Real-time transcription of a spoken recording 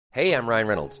Hey, I'm Ryan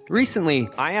Reynolds. Recently,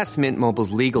 I asked Mint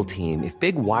Mobile's legal team if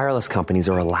big wireless companies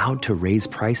are allowed to raise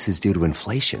prices due to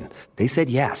inflation. They said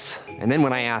yes. And then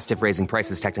when I asked if raising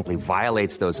prices technically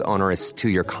violates those onerous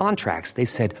two-year contracts, they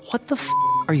said, "What the f***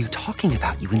 are you talking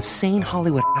about, you insane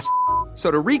Hollywood ass?" So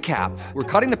to recap, we're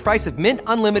cutting the price of Mint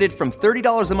Unlimited from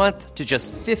 $30 a month to just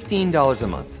 $15 a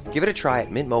month. Give it a try at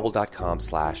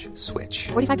mintmobile.com/switch.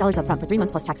 $45 up front for 3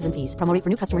 months plus taxes and fees. Promo rate for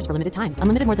new customers for limited time.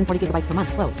 Unlimited more than 40 gigabytes per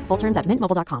month. Slows full terms at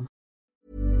mintmobile.com.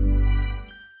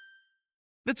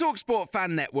 The TalkSport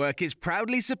Fan Network is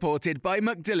proudly supported by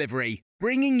McDelivery,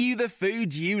 bringing you the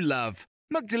food you love.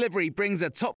 McDelivery brings a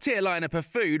top-tier lineup of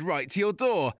food right to your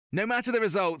door. No matter the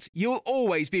result, you'll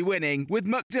always be winning with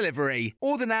McDelivery.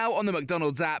 Order now on the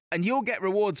McDonald's app and you'll get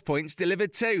rewards points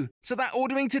delivered too. So that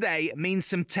ordering today means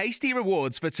some tasty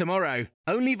rewards for tomorrow.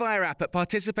 Only via app at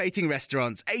participating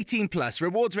restaurants. 18 plus.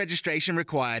 Rewards registration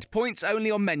required. Points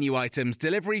only on menu items.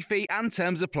 Delivery fee and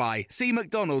terms apply. See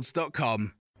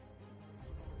mcdonalds.com.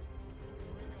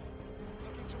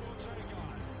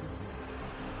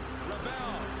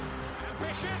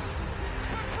 Ambitious,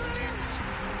 brilliant!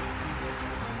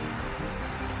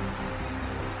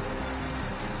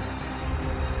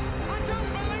 I don't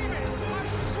believe it! I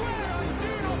swear I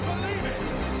do not believe it!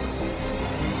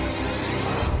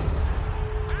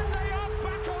 And they are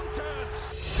back on terms!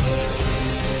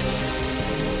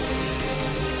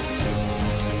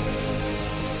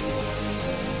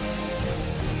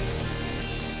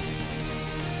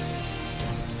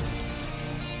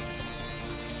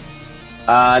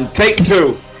 And take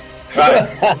two. Right.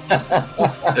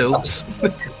 Oops.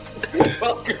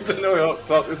 Welcome to New York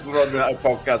Talk. This is the Rod United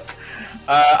podcast.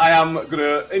 I am going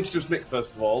to introduce Mick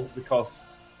first of all because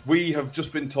we have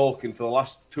just been talking for the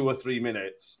last 2 or 3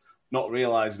 minutes, not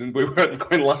realising we weren't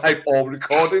going live or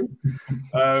recording.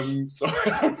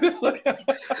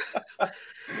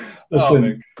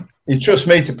 Listen, you trust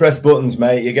me to press buttons,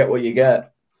 mate. You get what you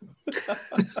get.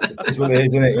 It's what it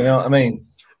is, isn't it? You know what I mean?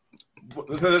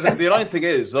 The annoying thing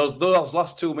is, those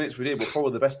last 2 minutes we did were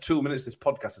probably the best 2 minutes this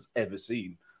podcast has ever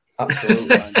seen. Absolutely.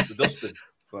 The dustbin.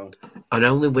 So. And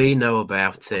only we know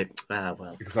about it. Ah,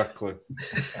 well. Exactly.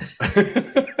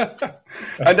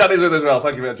 And Danny's with us as well.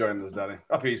 Thank you for joining us, Danny.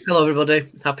 Happy Easter. Hello, everybody.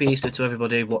 Happy Easter to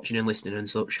everybody watching and listening and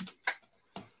such.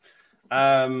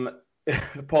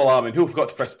 Paul Armin, who forgot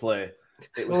to press play?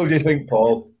 What do you think,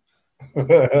 Paul?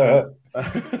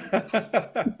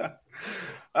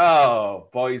 Oh,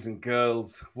 boys and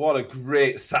girls, what a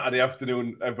great Saturday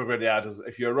afternoon everybody had.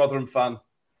 If you're a Rotherham fan,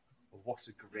 what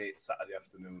a great Saturday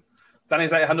afternoon. Danny,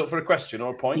 is that your hand up for a question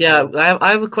or a point? Yeah,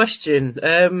 I have a question.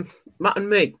 Matt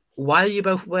and Mick, why are you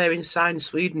both wearing signed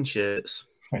Sweden shirts?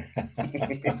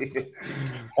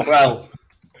 Well,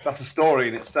 that's a story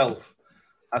in itself.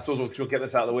 I suppose we'll get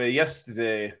that out of the way.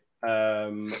 Yesterday,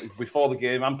 before the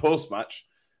game and post-match,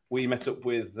 we met up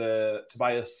with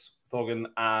Tobias, Thorgan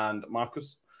and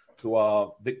Marcus, who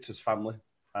are Victor's family.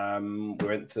 We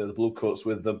went to the Blue Coats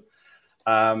with them.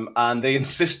 And they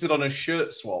insisted on a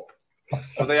shirt swap.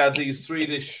 So they had these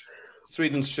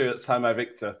Sweden shirts signed by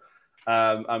Victor.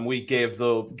 And we gave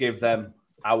them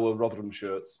our Rotherham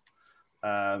shirts.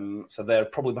 So they're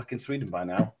probably back in Sweden by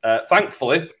now.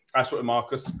 Thankfully, I spoke to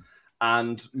Marcus,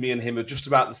 and me and him are just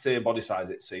about the same body size,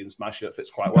 it seems. My shirt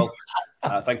fits quite well.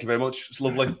 Thank you very much. It's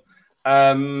lovely.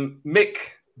 Mick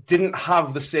didn't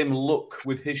have the same look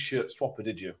with his shirt swapper,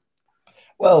 did you?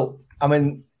 Well, I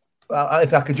mean,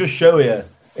 if I could just show you,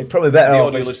 it's probably better. The off.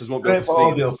 audio listeners won't be able to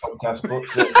see this. Podcast, but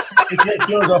it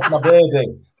shows off my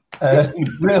baby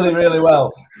really, really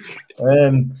well.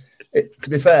 To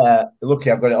be fair,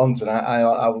 lucky I've got it on tonight. I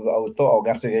thought I would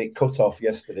have to get it cut off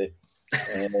yesterday.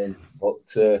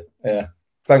 But yeah,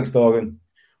 thanks, Dorgan.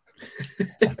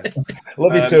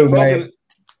 Love you too, mate.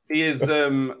 He is.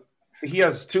 He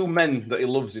has 2 men that he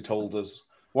loves. He told us.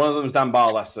 One of them is Dan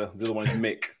Barlasser. The other one is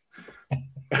Mick.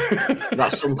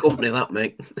 That's some company, that,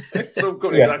 Mick. Some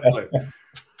company, exactly.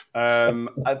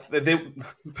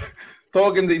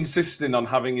 Thorgan's insisting on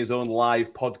having his own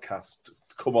live podcast.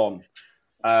 Come on,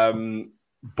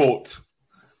 but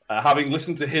having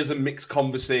listened to his and Mick's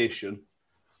conversation,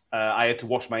 I had to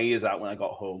wash my ears out when I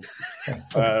got home.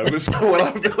 So we'll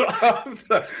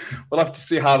have to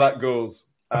see how that goes.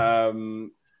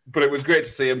 But it was great to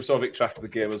see him. Saw Victor after the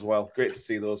game as well. Great to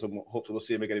see those, and hopefully we'll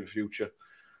see him again in the future.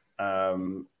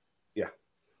 Yeah,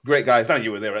 great guys. Now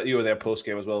you were there. You were there post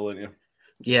game as well, weren't you?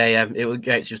 Yeah. It was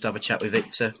great to just have a chat with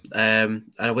Victor.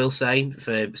 And I will say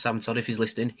for Sam Todd, if he's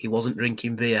listening, he wasn't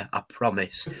drinking beer. I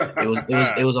promise.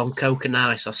 It was on Coke and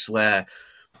Ice. I swear.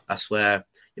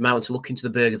 You might want to look into the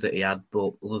burger that he had,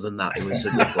 but other than that, it was a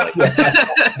good boy.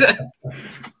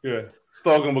 Yeah.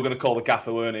 Thorgan were going to call the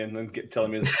gaffer, weren't he, and tell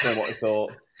him what he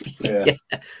thought. Yeah.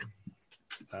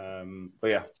 But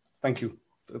yeah, thank you.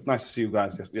 Nice to see you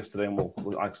guys yesterday, and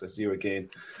we'll access you again.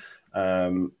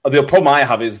 The problem I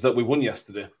have is that we won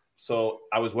yesterday, so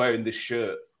I was wearing this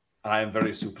shirt, and I am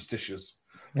very superstitious.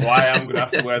 So I am going to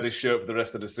have to wear this shirt for the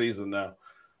rest of the season now.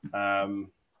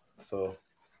 So,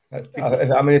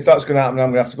 I mean, if that's going to happen,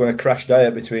 I'm going to have to go on a crash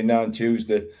diet between now and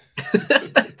Tuesday.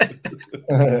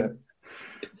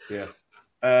 Yeah.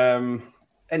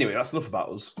 Anyway, that's enough about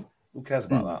us. Who cares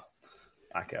about that?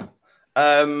 I care.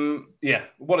 Yeah,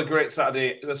 what a great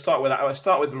Saturday. Let's start with that. I'll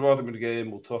start with the Rotherham game.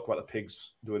 We'll talk about the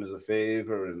Pigs doing us a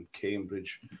favour and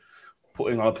Cambridge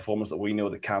putting on a performance that we know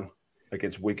they can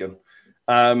against Wigan.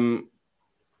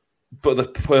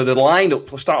 But for the lineup,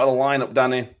 we'll start with the lineup,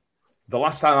 Danny. The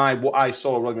last time I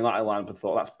saw a Rotherham United lineup and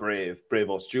thought that's brave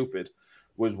or stupid,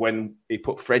 was when he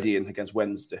put Freddie in against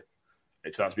Wednesday.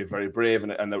 It turned out to be very brave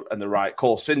and the right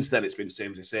call. Since then, it's been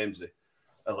samey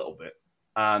a little bit.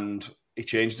 And he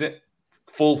changed it.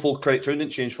 Full credit to him,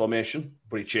 didn't change formation,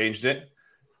 but he changed it.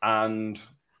 And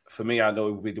for me, I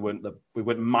know we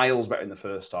went miles better in the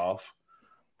first half,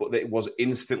 but it was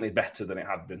instantly better than it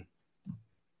had been.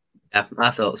 Yeah, I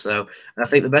thought so. And I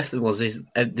think the best thing was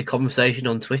the conversation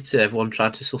on Twitter. Everyone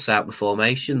tried to suss out the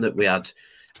formation that we had.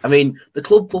 I mean, the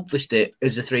club published it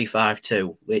as a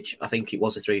 3-5-2, which I think it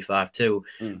was a 3-5-2.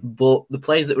 But the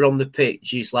players that were on the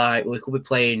pitch, it's like, we could be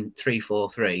playing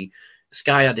 3-4-3.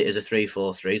 Sky had it as a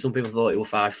 3-4-3. Some people thought it was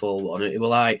 5-4-1. It were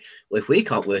like, well, if we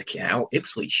can't work it out,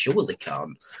 Ipswich surely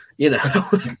can't. You know?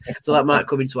 So that might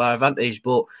come into our advantage.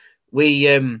 But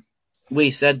we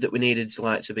said that we needed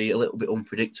to be a little bit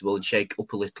unpredictable and shake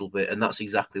up a little bit, and that's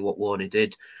exactly what Warney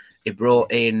did. He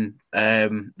brought in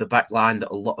the back line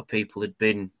that a lot of people had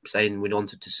been saying we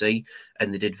wanted to see,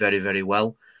 and they did very, very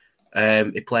well.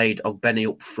 He played Ogbeni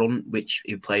up front, which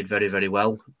he played very, very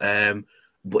well.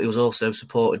 But he was also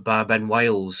supported by Ben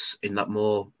Wiles in that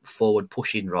more forward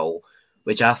pushing role,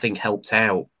 which I think helped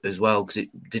out as well because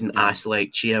it didn't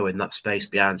isolate Chio in that space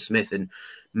behind Smith and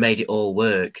made it all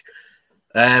work.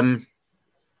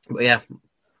 But yeah,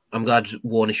 I'm glad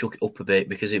Warney shook it up a bit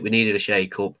because we needed a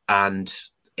shake-up, and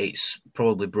it's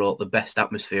probably brought the best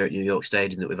atmosphere at New York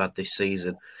Stadium that we've had this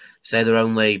season. Say there are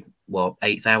only,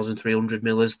 8,300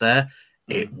 Millers there.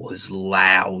 It was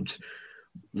loud.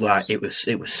 Like, it was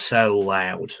so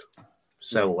loud.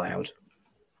 So loud.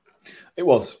 It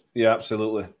was. Yeah,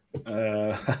 absolutely.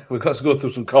 We've got to go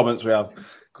through some comments we have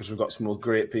because we've got some more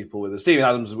great people with us. Stephen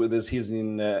Adams is with us. He's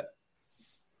in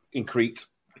Crete.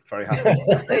 Very happy.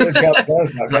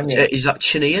 Is that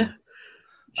Chania?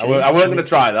 I weren't going to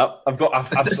try that.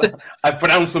 I've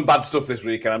pronounced some bad stuff this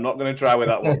week, and I'm not going to try with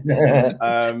that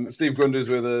one. Steve Grunder's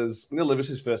with us. Neil Livis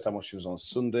is first time watching us on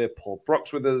Sunday. Paul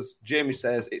Brock's with us. Jamie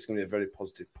says it's going to be a very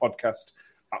positive podcast.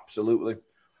 Absolutely.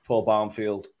 Paul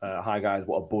Barnfield. Hi guys,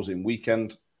 what a buzzing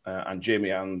weekend. And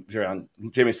Jamie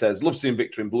says love seeing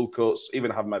Victor in blue coats.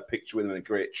 Even having my picture with him in a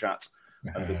great chat,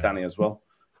 and with Danny as well.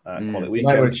 You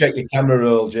might want to check your camera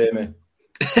roll, Jamie.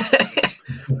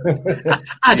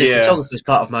 I did photography as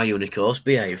part of my uni course.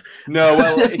 Behave. No,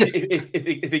 well,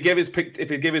 if he gave his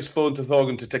phone to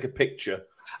Thorgan to take a picture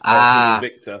of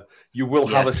Victor, you will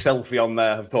have a selfie on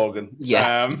there of Thorgan.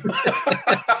 Yeah.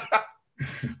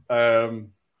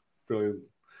 Brilliant.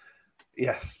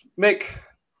 Yes, Mick.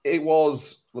 It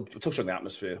was. We'll touch on the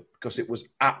atmosphere because it was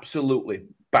absolutely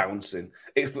bouncing.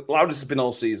 It's the loudest it's been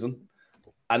all season.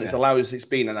 And it's the loudest it's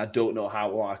been, and I don't know how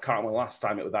long. I can't remember the last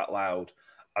time it was that loud.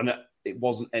 And it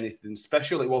wasn't anything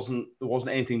special. There wasn't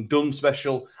anything done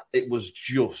special. It was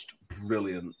just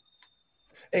brilliant.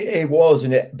 It was,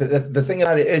 but the thing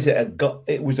about it is,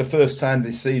 it was the first time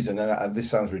this season, and this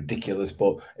sounds ridiculous,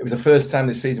 but it was the first time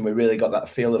this season we really got that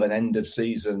feel of an end of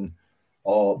season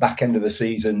or back end of the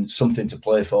season, something to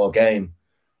play for game.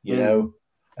 You know.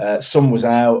 Sun was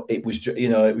out. It was,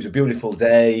 it was a beautiful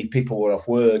day. People were off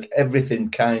work.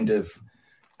 Everything kind of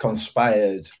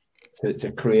conspired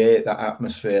to create that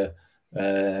atmosphere.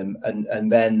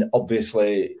 And then,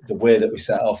 obviously, the way that we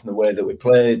set off and the way that we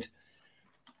played,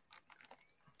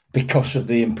 because of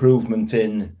the improvement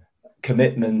in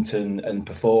commitment and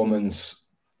performance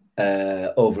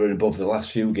over and above the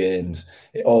last few games,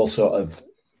 it all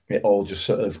just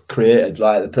sort of created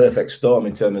like the perfect storm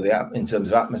in terms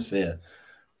of atmosphere.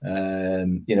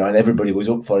 And everybody was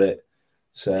up for it.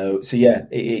 So yeah,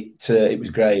 it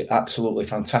was great. Absolutely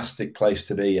fantastic place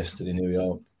to be yesterday, New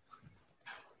York.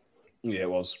 Yeah, it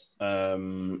was.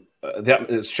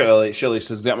 Shirley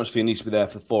says the atmosphere needs to be there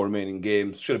for the 4 remaining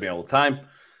games. Should have been all the time.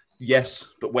 Yes,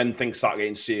 but when things start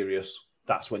getting serious,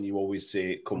 that's when you always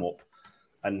see it come up.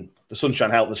 And the sunshine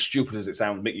helped. As stupid as it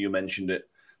sounds, Mick, you mentioned it.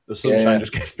 The sunshine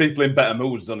just gets people in better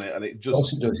moods, doesn't it? And it just... Of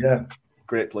course it does, yeah.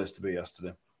 Great place to be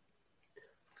yesterday.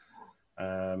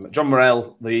 John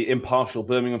Morell, the impartial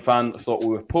Birmingham fan, thought we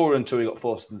were poor until we got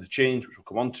forced into change, which we'll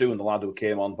come on to, and the lad who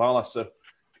came on, Barlasser.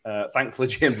 Thankfully,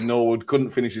 James Norwood couldn't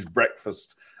finish his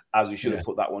breakfast, as he should have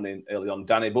put that one in early on,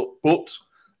 Danny. But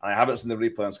I haven't seen the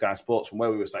replay on Sky Sports from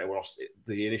where we were saying we're off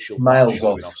the initial miles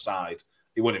offside.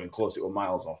 He wasn't even close; it was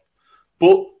miles off.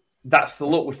 But that's the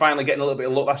look. We're finally getting a little bit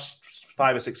of luck. Last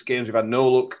 5 or 6 games, we've had no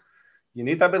luck. You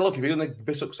need that bit of luck if you're going to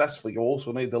be successful. You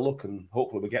also need the luck, and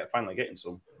hopefully we finally getting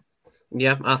some.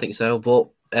 Yeah, I think so. But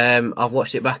I've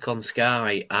watched it back on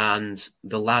Sky, and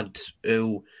the lad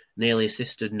who nearly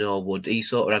assisted Norwood, he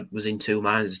sort of was in two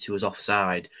minds as to was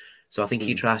offside. So I think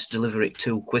he tries to deliver it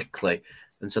too quickly.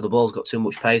 And so the ball's got too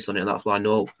much pace on it, and that's why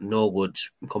Norwood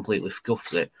completely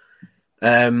scuffs it.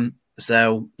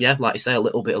 So, yeah, like you say, a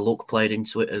little bit of luck played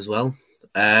into it as well.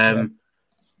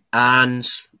 And,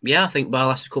 yeah, I think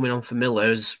Barlas is coming on for Miller,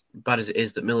 as bad as it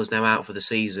is that Miller's now out for the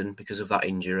season because of that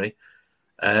injury.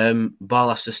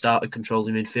 Barlas has started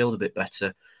controlling midfield a bit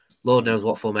better. Lord knows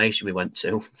what formation we went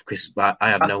to, because I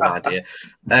had no idea.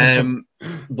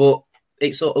 But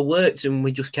it sort of worked, and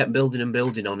we just kept building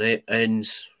on it. And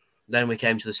then we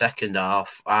came to the second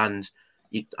half, and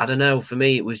I don't know. For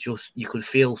me, it was just you could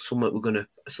feel something was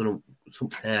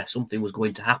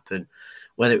going to happen,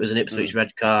 whether it was an Ipswich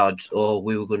red card or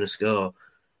we were going to score.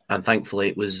 And thankfully,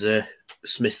 it was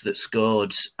Smith that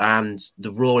scored, and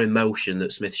the raw emotion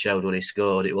that Smith showed when he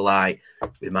scored, it was like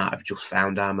we might have just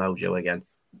found our mojo again.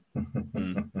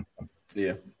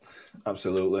 Yeah,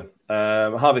 absolutely.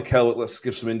 Harvey Kelwick, let's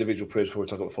give some individual praise before we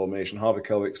talk about formation. Harvey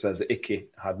Kelwick says that Icky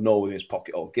had no in his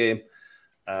pocket all game.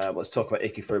 Let's talk about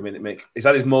Icky for a minute, Mick. He's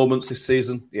had his moments this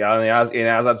season. Yeah, and he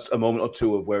has had a moment or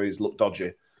two of where he's looked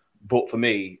dodgy. But for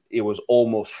me, he was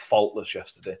almost faultless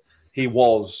yesterday. He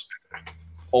was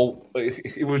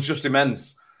just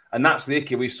immense. And that's the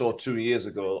Icky we saw 2 years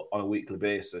ago on a weekly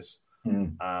basis.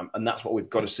 And that's what we've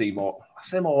got to see more. I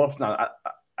say more often.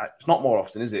 It's not more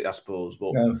often, is it? I suppose,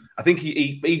 but no. I think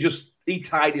he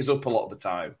tidies up a lot of the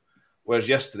time. Whereas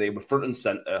yesterday, with front and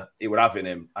centre, he were having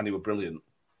him, and he were brilliant.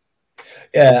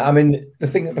 Yeah, I mean the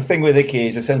thing with Icky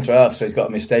is a centre half, so he's got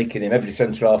a mistake in him. Every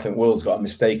centre half in the world's got a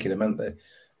mistake in him, haven't they?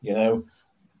 You know,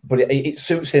 but it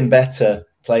suits him better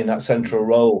playing that central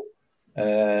role.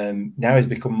 Now he's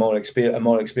become a more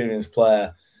experienced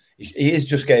player. He is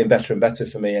just getting better and better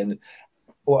for me. And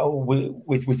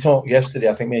we talked yesterday.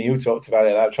 I think me and you talked about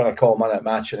it. I was trying to call man at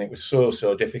match, and it was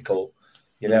so difficult.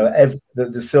 You know,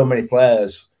 there's so many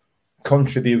players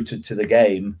contributed to the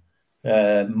game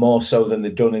more so than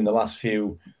they've done in the last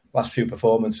few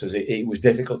performances. It was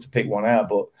difficult to pick one out,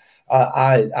 but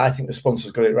I think the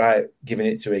sponsors got it right giving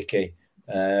it to Icky.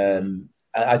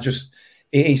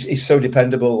 He's so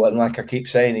dependable, and like I keep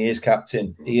saying, he is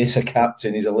captain. He is a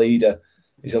captain. He's a leader.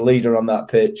 He's a leader on that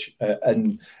pitch,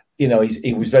 and you know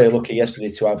he was very lucky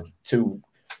yesterday to have two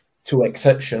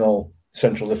exceptional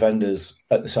central defenders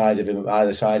at the side of him,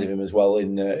 either side of him as well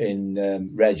in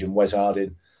Reg and Wes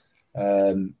Harding.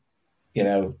 You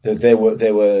know they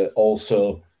were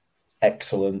also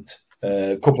excellent.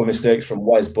 A couple of mistakes from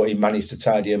Wes, but he managed to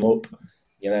tidy him up.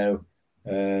 You know.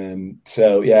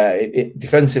 So yeah,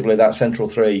 defensively that central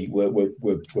three were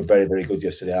very, very good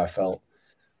yesterday. I felt,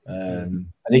 and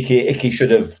Icky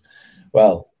should have,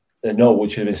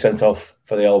 Norwood should have been sent off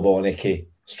for the elbow on Icky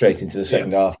straight into the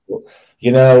second half. But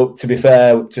you know, to be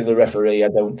fair to the referee, I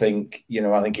don't think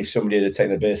I think if somebody had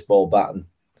taken a baseball bat and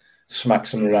smacked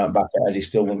somebody right back at head, he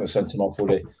still wouldn't have sent him off,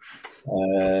 would he?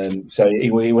 So he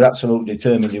was absolutely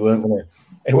determined he weren't going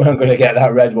to get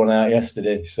that red one out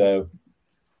yesterday. So.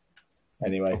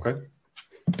 Anyway, okay.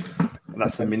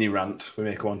 That's a mini rant we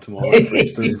make one tomorrow. For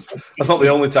instance, that's not the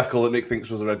only tackle that Mick thinks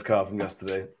was a red card from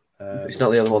yesterday. It's not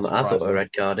the other one that I thought was a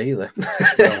red card either.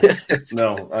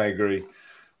 No, I agree.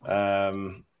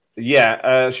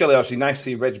 Shelley, actually, nice to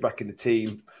see Reg back in the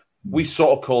team. We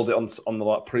sort of called it on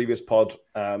the previous pod.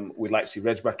 We'd like to see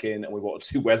Reg back in, and we wanted to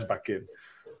see Wes back in,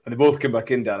 and they both came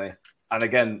back in, Danny. And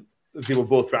again, they were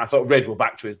both. I thought Reg were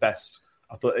back to his best.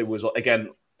 I thought it was again.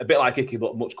 A bit like Icky,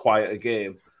 but much quieter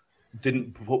game.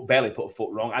 Barely put a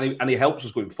foot wrong, and he helps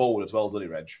us going forward as well, doesn't he,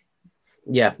 Reg?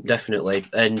 Yeah, definitely.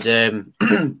 And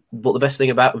but the best thing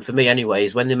about them for me, anyway,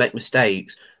 is when they make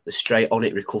mistakes, they're straight on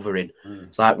it recovering.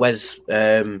 It's like Wes.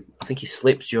 I think he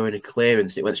slipped during a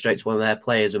clearance. It went straight to one of their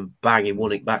players, and bang, he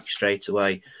won it back straight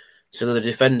away. So the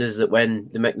defenders that when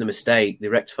they make the mistake, they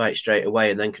rectify it straight away,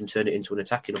 and then can turn it into an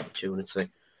attacking opportunity.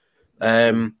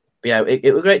 But yeah,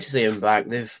 it was great to see him back.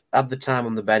 They've had the time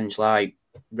on the bench, like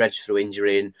Reg through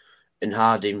injury and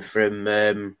Harding from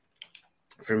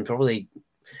probably.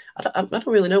 I don't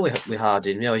really know with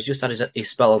Harding. You know, he's just had his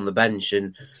spell on the bench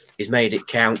and he's made it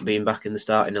count being back in the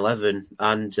starting 11.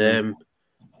 And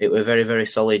it was a very, very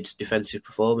solid defensive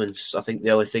performance. I think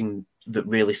the only thing that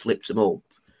really slipped him up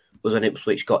was when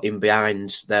Ipswich got in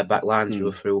behind their back line through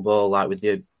a through ball, like with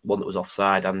the one that was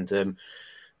offside, and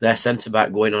their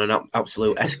centre-back going on an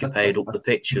absolute escapade up the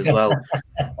pitch as well.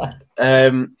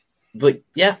 But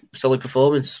yeah, solid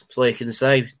performance, that's all you can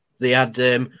say. They had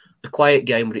a quiet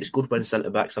game, but it's good when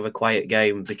centre-backs have a quiet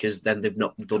game because then they've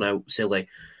not done out silly.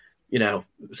 You know,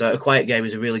 so a quiet game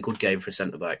is a really good game for a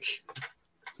centre-back.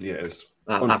 Yeah, it is.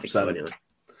 100%. I think so, anyway.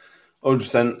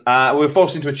 100%. We were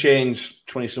forced into a change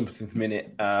 20-something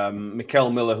minute.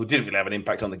 Mikel Miller, who didn't really have an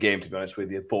impact on the game, to be honest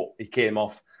with you, but he came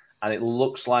off and it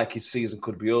looks like his season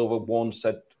could be over. One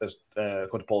said,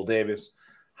 according to Paul Davis,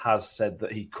 has said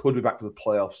that he could be back for the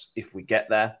playoffs if we get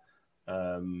there.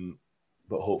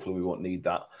 But hopefully we won't need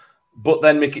that. But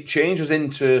then Mick, it changes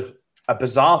into a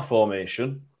bizarre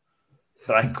formation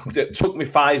that it took me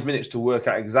 5 minutes to work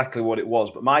out exactly what it was.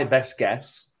 But my best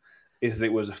guess is that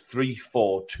it was a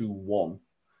 3-4-2-1,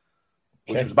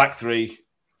 which was back three.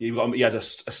 You had a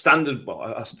standard,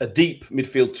 a deep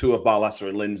midfield two of Barlaser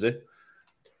and Lindsay.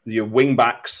 Your wing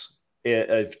backs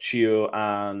of Chio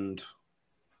and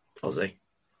Ozzy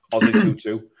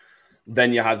Tutu.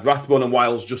 Then you had Rathbone and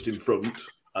Wiles just in front,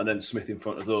 and then Smith in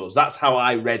front of those. That's how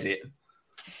I read it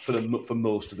for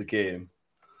most of the game.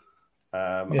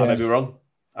 I may be wrong.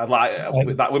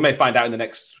 We may find out in the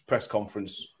next press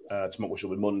conference tomorrow, which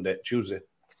will be Tuesday.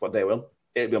 What day will?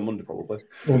 It'll be on Monday probably.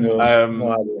 Who knows?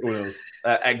 Who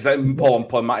knows?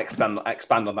 Paul might expand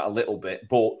on that a little bit,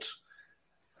 but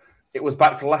it was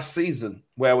back to last season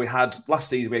where we had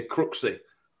Cruxy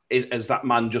as that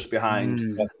man just behind,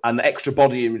 and the extra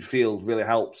body in midfield really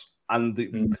helps. And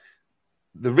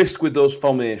the risk with those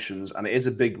formations, and it is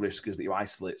a big risk, is that you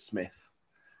isolate Smith,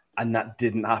 and that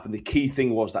didn't happen. The key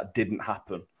thing was that didn't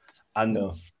happen, and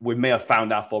we may have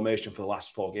found our formation for the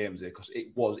last 4 games here because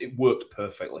it worked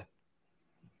perfectly.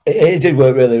 It did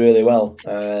work really, really well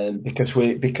because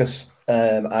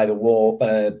either wore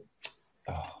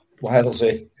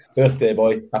Wilesy, birthday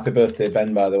boy, happy birthday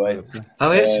Ben, by the way.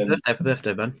 Oh yes, happy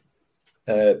birthday Ben.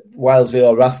 Wilesy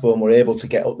or Rathbone were able to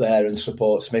get up there and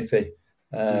support Smithy.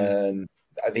 The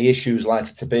issue is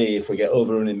likely to be if we get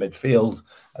overrun in midfield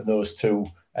and those two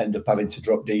end up having to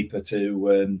drop deeper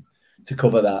to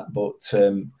cover that. But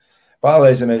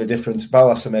Barlaser made a difference.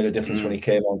 Barlaser made a difference when he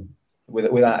came on,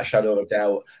 without a shadow of a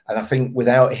doubt. And I think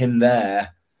without him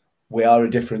there, we are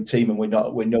a different team, and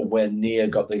we're nowhere near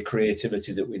got the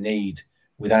creativity that we need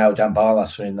without Dan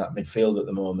Barlaser in that midfield at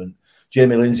the moment.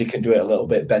 Jamie Lindsay can do it a little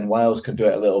bit. Ben Wiles can do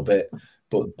it a little bit,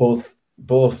 but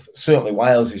both certainly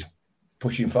Wiles is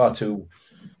pushing far too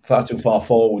far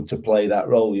forward to play that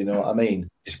role. You know what I mean?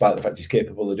 Despite the fact he's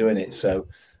capable of doing it, so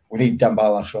we need Dan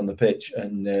Barlaser on the pitch.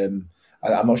 And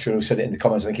I'm not sure who said it in the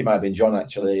comments. I think it might have been John.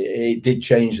 Actually, it did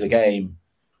change the game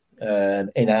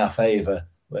in our favour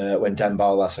when Dan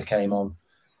Barlaser came on.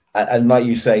 And like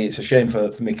you say, it's a shame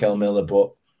for Mikel Miller,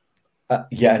 but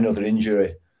yet another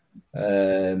injury.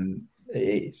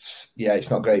 It's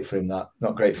not great for him.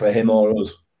 Not great for him or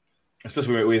us.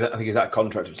 Especially, I think he's out of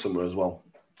contract with somewhere as well.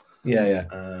 Yeah.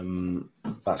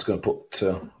 That's going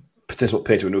to potentially put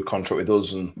Peter into a contract with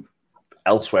us and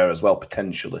elsewhere as well,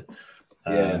 potentially.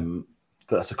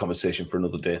 That's a conversation for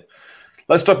another day.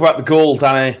 Let's talk about the goal,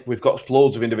 Danny. We've got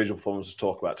loads of individual performances to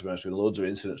talk about, to be honest with you, loads of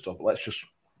incident stuff. But let's just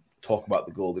talk about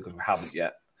the goal because we haven't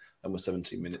yet, and we're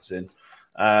 17 minutes in.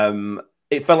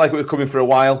 It felt like it was coming for a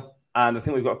while, and I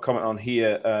think we've got a comment on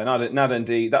here.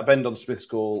 Nadendi, that bend on Smith's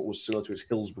goal was similar to his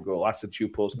Hillsborough goal. I said to you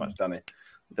post-match, Danny,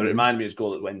 that reminded me of his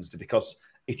goal at Wednesday because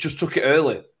it just took it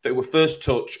early. It was first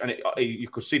touch, and you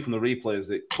could see from the replays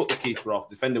that it put the keeper off.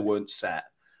 The defender weren't set,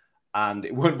 and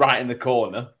it weren't right in the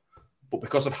corner. But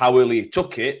because of how early he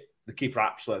took it, the keeper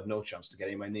absolutely had no chance to get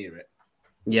anywhere near it.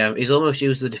 Yeah, he's almost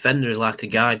used the defender as like a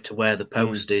guide to where the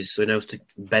post is, so he knows to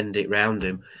bend it round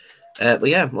him. But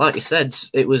yeah, like you said,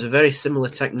 it was a very similar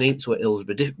technique to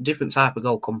Hillsborough, different type of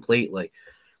goal completely.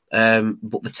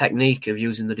 But the technique of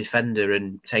using the defender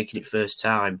and taking it first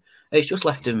time, it's just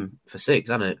left him for 6,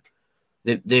 hasn't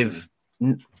it?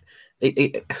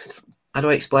 How do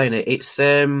I explain it?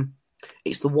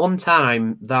 It's the one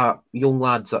time that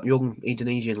young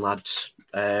Indonesian lads,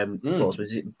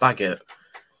 is it Baggett?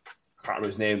 I can't remember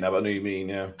his name now, but I know what you mean,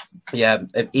 yeah. Yeah,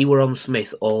 he were on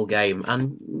Smith all game.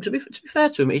 And to be fair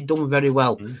to him, he'd done very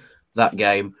well that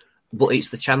game. But it's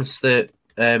the chance that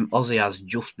Ozzy has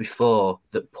just before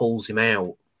that pulls him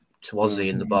out to Ozzy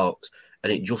in the box.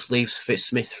 And it just leaves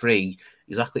Smith free.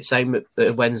 Exactly the same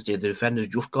at Wednesday. The defender's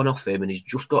just gone off him and he's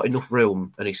just got enough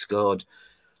room and he scored.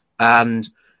 And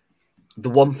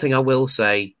the one thing I will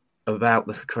say about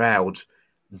the crowd,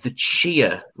 the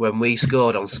cheer when we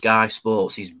scored on Sky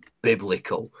Sports is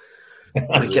biblical.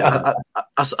 I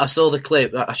saw the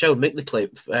clip. I showed Mick the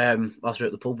clip whilst we were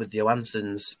at the pub with the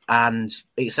Johanssons, and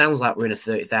it sounds like we're in a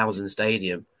 30,000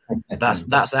 stadium.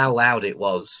 That's how loud it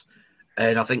was.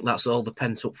 And I think that's all the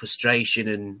pent-up frustration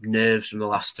and nerves from the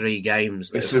last 3 games.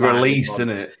 It's a release, isn't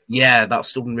it? Yeah, that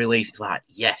sudden release. It's like,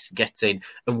 yes, get in.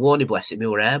 And Warney, bless it, we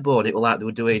were airborne. It was like they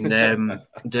were doing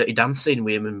Dirty Dancing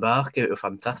with him and Barker. It was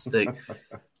fantastic.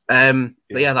 But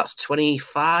yeah, that's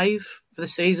 25 for the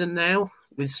season now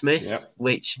with Smith,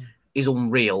 which is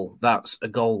unreal. That's a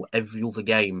goal every other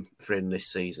game for him this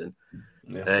season.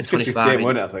 25 game,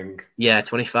 wasn't it, I think? Yeah,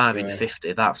 25 in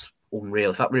 50. That's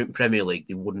unreal. If that were in Premier League,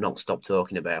 they would not stop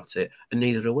talking about it, and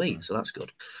neither are we. So that's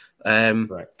good.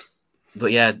 Right.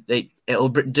 But yeah, it'll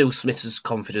do Smith's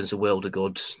confidence a world of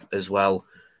good as well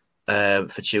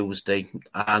for Tuesday,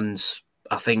 and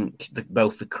I think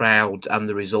both the crowd and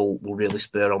the result will really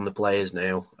spur on the players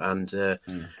now. And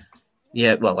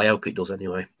yeah, well, I hope it does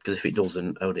anyway, because if it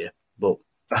doesn't, oh dear. But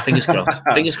fingers crossed.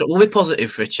 Fingers crossed. We'll be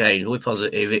positive for a change. We'll be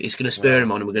positive. It's going to spur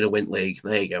him on, and we're going to win league.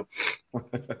 There you go.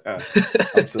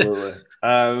 Absolutely.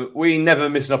 We never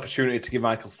miss an opportunity to give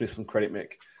Michael Smith some credit,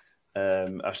 Mick.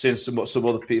 I've seen some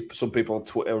other people, some people on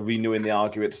Twitter renewing the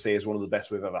argument to say he's one of the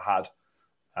best we've ever had,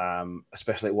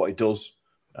 especially at what he does.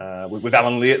 With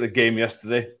Alan Lee at the game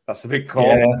yesterday, that's a big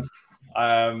call.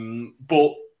 Yeah.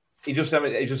 But he just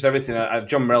everything.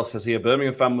 John Morell says here,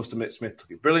 Birmingham fan must admit Smith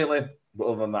took it brilliantly, but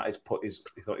other than that,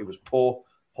 he thought he was poor.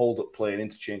 Hold-up play and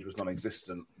interchange was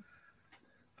non-existent.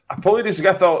 I probably disagree.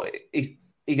 I thought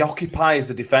he occupies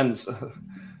the defence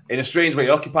in a strange way. He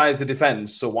occupies the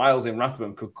defence, so Wiles and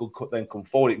Rathbone could then come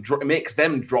forward. It makes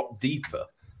them drop deeper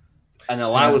and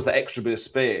allows the extra bit of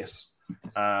space.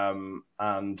 And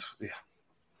yeah,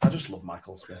 I just love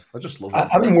Michael Smith. I just love him.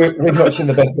 I mean, we've not seen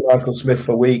the best of Michael Smith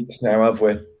for weeks now, have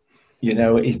we? You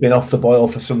know, he's been off the boil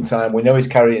for some time. We know he's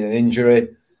carrying an injury,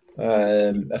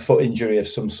 a foot injury of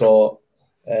some sort,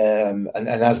 and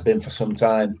has been for some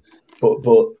time. But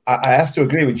I have to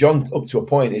agree with John up to a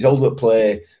point. His hold-up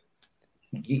play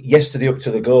yesterday up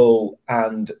to the goal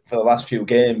and for the last few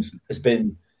games has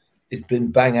been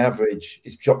bang average.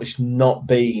 It's just not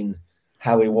been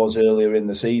how he was earlier in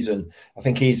the season. I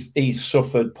think he's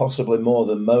suffered possibly more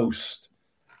than most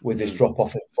with his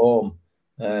drop-off in form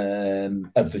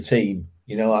of the team.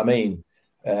 You know what I mean?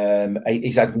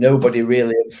 He's had nobody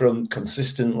really up front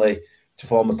consistently to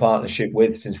form a partnership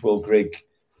with since Will Grigg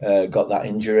got that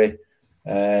injury.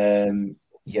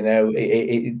 You know,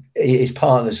 his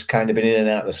partner's kind of been in and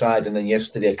out of the side, and then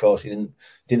yesterday, of course, he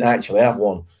didn't actually have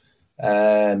one.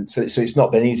 So it's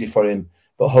not been easy for him.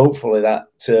 But hopefully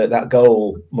that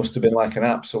goal must have been like an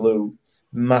absolute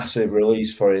massive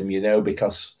release for him, you know,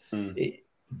 because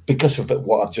of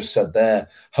what I've just said there.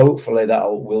 Hopefully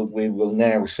we will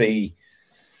now see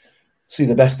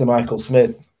the best of Michael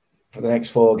Smith for the next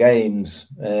 4 games,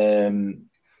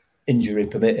 injury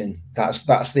permitting.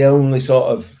 That's the only sort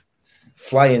of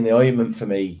fly in the ointment for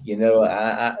me. You know,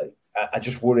 I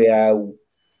just worry how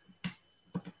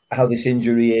this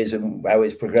injury is and how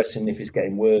it's progressing, if it's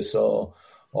getting worse or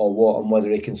what, and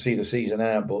whether he can see the season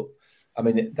out. But I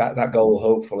mean, that goal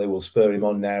hopefully will spur him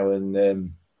on now,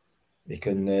 and he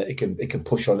can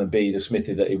push on and be the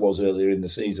Smithy that he was earlier in the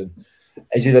season.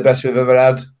 Is he the best we've ever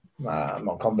had? I'm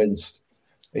not convinced.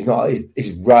 He's not.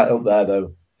 He's right up there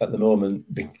though at the moment,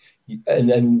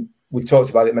 and we've talked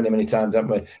about it many times,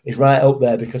 haven't we? He's right up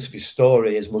there because of his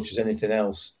story as much as anything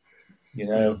else. You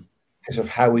know, because of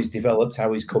how he's developed,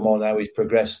 how he's come on, how he's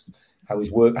progressed, how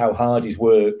he's worked, how hard he's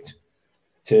worked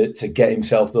to get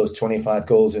himself those 25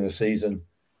 goals in a season,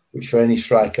 which for any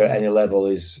striker at any level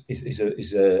is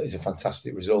a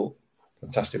fantastic result,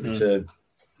 fantastic return.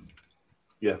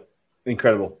 Yeah,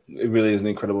 incredible. It really is an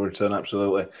incredible return,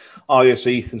 absolutely. Oh, yes,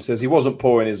 Ethan says he wasn't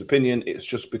poor in his opinion. It's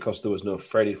just because there was no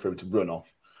Freddie for him to run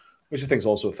off, which I think is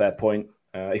also a fair point.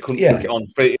 He couldn't flick it on.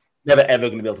 Freddie never ever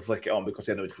going to be able to flick it on because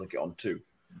he had nobody to flick it on too.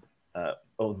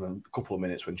 Other than a couple of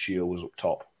minutes when Shio was up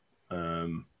top.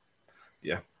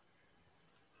 Yeah.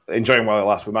 Enjoying while it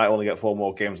lasts. We might only get 4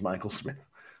 more games, Michael Smith.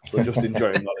 So just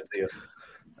enjoying that it's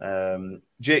here.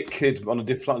 Jake Kidd, on a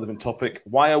different topic.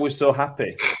 Why are we so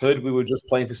happy? Heard we were just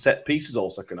playing for set pieces all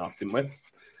second half, didn't we?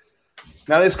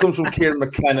 Now, this comes from Kieran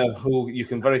McKenna, who you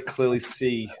can very clearly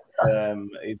see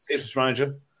is Ipswich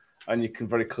manager, and you can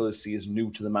very clearly see is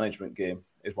new to the management game,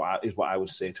 is what I would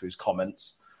say to his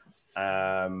comments.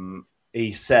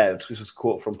 He said, this is a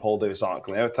quote from Paul Davis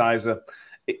article in Advertiser,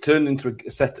 it turned into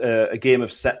a game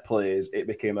of set plays. It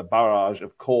became a barrage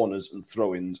of corners and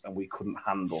throw-ins, and we couldn't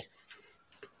handle.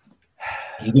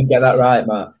 You didn't get that right,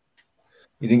 Matt.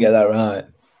 You didn't get that right.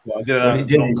 Well, What it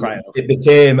did is it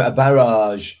became a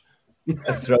barrage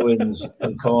of throw-ins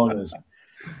and corners.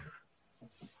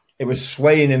 It was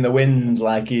swaying in the wind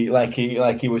like he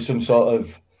was some sort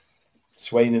of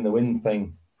swaying in the wind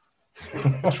thing.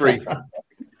 Tree.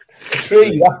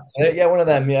 Tree, that's it. Yeah, one of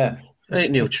them, yeah. I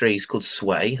didn't know trees could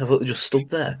sway. I thought they just stood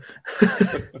there.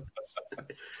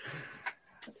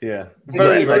 Yeah.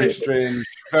 Very, very strange.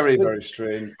 Very, very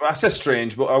strange. I say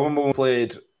strange, but I remember when we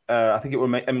played, I think it was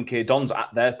MK Dons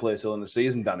at their place early in the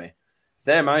season, Danny.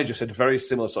 Their manager said very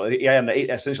similar sort of, he had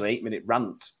essentially an 8-minute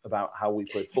rant about how we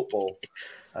played football.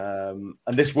 And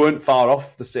this weren't far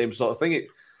off the same sort of thing.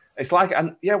 It's like,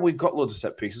 and yeah, we've got loads of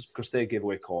set pieces because they gave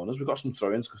away corners. We've got some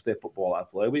throw-ins because they put ball out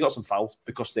of play. We got some fouls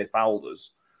because they fouled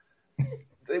us.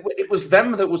 It was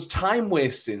them that was time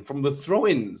wasting from the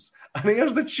throw-ins, and he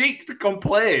has the cheek to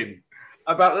complain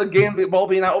about the ball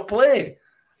being out of play.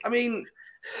 I mean,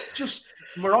 just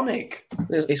moronic.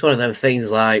 It's one of them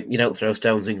things like you don't throw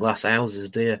stones in glass houses,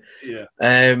 do you?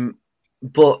 Yeah.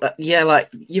 But yeah,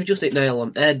 like you've just hit nail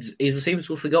on head. He seems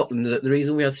to have forgotten that the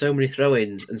reason we had so many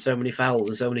throw-ins and so many fouls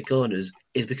and so many corners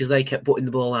is because they kept putting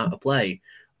the ball out of play.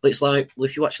 But it's like, well,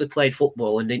 if you actually played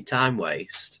football and didn't time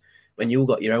waste, when you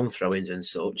got your own throw-ins and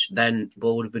such, then the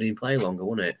ball would have been in play longer,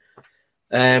 wouldn't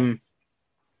it?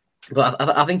 But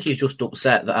I think he's just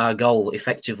upset that our goal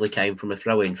effectively came from a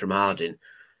throw-in from Harding.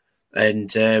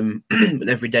 And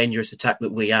every dangerous attack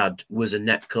that we had was a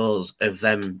net cause of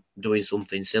them doing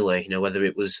something silly, whether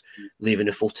it was leaving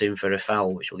a foot in for a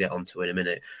foul, which we'll get onto in a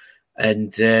minute,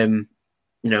 and,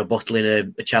 bottling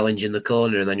a challenge in the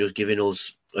corner and then just giving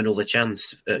us another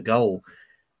chance at goal.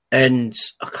 And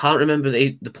I can't remember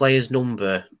the player's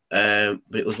number, but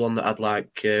it was one that had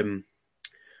like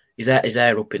his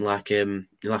hair up in like a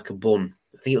bun.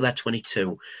 I think it was there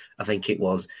 22. I think it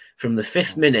was from the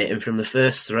 5th minute and from the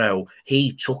first throw.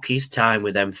 He took his time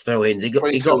with them throw-ins. He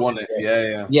got he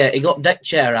got deck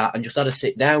chair out and just had to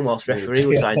sit down whilst referee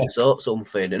was trying to sort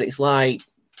something. And it's like,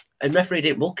 and referee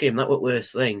didn't book him. That was the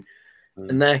worst thing.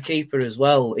 And their keeper as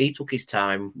well. He took his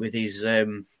time with his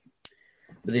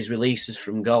releases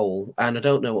from goal, and I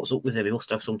don't know what's up with him. He must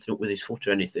have something up with his foot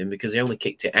or anything because he only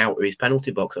kicked it out of his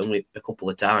penalty box only a couple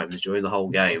of times during the whole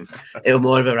game. It was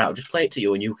more of a route. Just play it to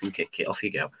you and you can kick it. Off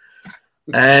you go.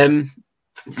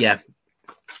 Yeah,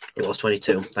 it was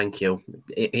 22. Thank you.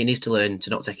 He needs to learn to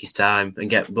not take his time and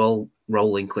get ball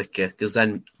rolling quicker because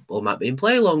then ball might be in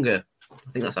play longer.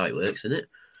 I think that's how it works, isn't it?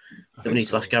 We need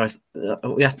to ask Gareth.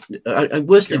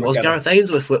 Worst thing was Gareth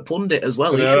Ainsworth were pundit as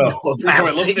well. He were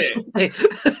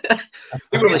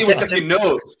taking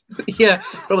notes. Yeah,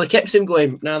 probably kept him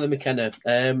going. Now the McKenna,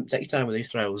 take your time with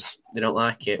these throws. They don't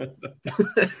like it.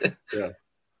 Yeah.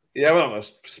 We're not going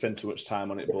to spend too much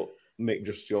time on it, but Mick,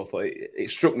 just your thought. It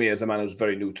struck me as a man who's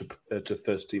very new to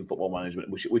first team football management,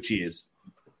 which he is.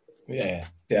 Yeah,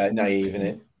 naive in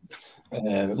it.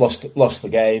 Lost the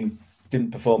game.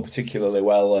 Didn't perform particularly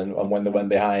well, and when they went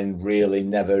behind, really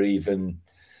never even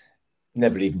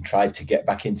tried to get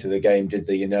back into the game, did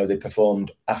they? They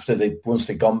performed once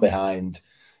they'd gone behind.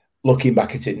 Looking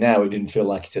back at it now, it didn't feel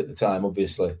like it at the time,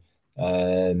 obviously.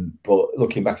 But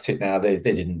looking back at it now, they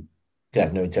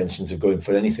had no intentions of going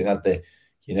for anything, had they?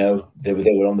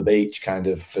 They were on the beach kind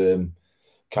of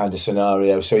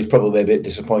scenario. So he's probably a bit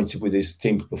disappointed with his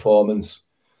team's performance.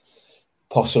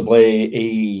 Possibly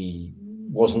he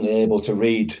wasn't able to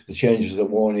read the changes that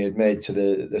Warney had made to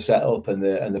the setup and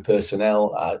the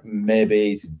personnel.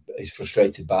 Maybe he's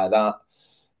frustrated by that.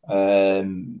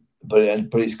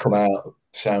 But it's come out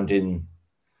sounding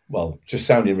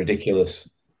ridiculous,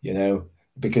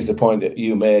 because the point that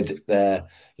you made there,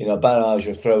 barrage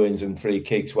of throw-ins and free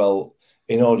kicks. Well,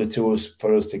 in order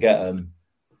for us to get them,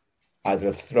 either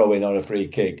a throw-in or a free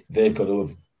kick, they've got to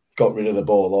have got rid of the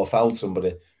ball or fouled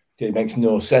somebody. It makes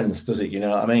no sense, does it? You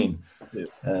know what I mean?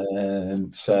 Yeah.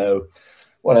 So,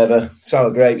 whatever.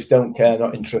 Sour grapes, don't care,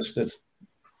 not interested.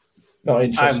 Not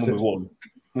interested. When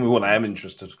we won, I am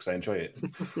interested because I enjoy it.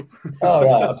 Oh,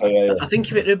 right. Okay, yeah. I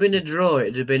think if it had been a draw, it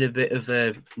would have been a bit of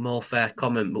a more fair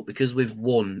comment. But because we've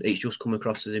won, it's just come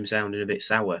across as him sounding a bit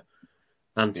sour,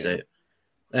 hasn't it?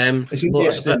 It's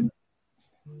interesting.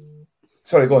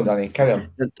 Sorry, go on, Danny. Carry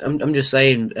on. I'm just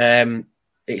saying.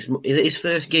 Is it his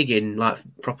first gig in like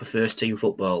proper first team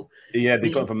football? Yeah, they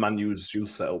got him from Man U's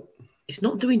youth setup. It's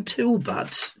not doing too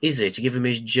bad, is it? To give him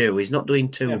his due, he's not doing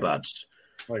too bad.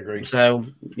 I agree. So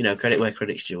credit where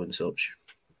credit's due and such.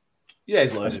 Yeah,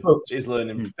 he's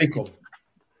learning.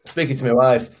 Speaking to my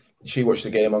wife, she watched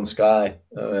the game on Sky,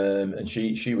 and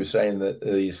she was saying that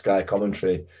the Sky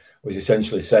commentary was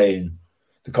essentially saying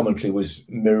the commentary was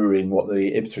mirroring what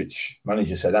the Ipswich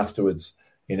manager said afterwards.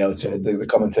 You know, the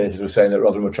commentators were saying that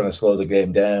Rotherham were trying to slow the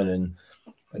game down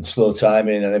and slow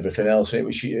timing and everything else.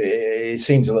 It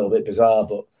seems a little bit bizarre,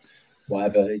 but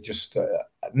whatever. It just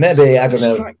maybe I don't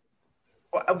know.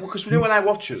 Because when I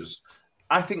watch us,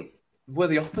 I think we're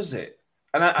the opposite.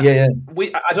 And I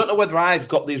don't know whether I've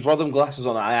got these Rotherham glasses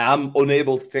on. I am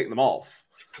unable to take them off.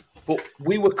 But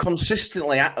we were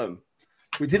consistently at them.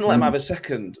 We didn't let them have a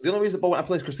second. The only reason the ball went out of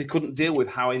place is because they couldn't deal with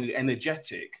how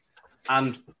energetic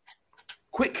and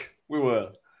quick we were.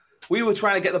 We were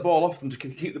trying to get the ball off them to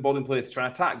keep the ball in play to try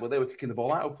and attack, but they were kicking the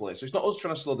ball out of play. So it's not us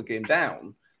trying to slow the game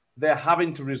down. They're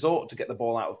having to resort to get the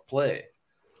ball out of play.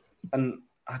 And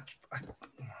I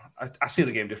see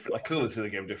the game differently. I clearly see the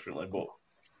game differently, but...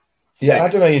 Yeah, I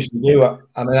don't know what you should do.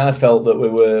 I mean, I felt that we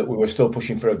were still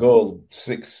pushing for a goal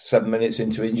 6-7 minutes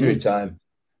into injury time.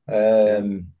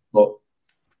 But,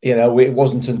 you know, it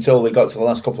wasn't until we got to the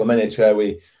last couple of minutes where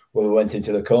we went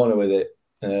into the corner with it.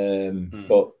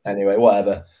 But anyway,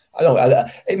 whatever.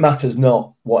 It matters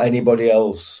not what anybody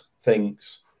else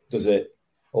thinks, does it?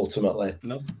 Ultimately,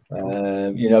 no.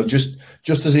 You know, just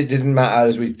as it didn't matter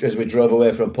as we drove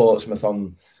away from Portsmouth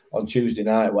on Tuesday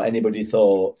night, what anybody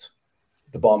thought.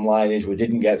 The bottom line is we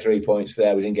didn't get 3 points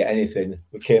there. We didn't get anything.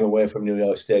 We came away from New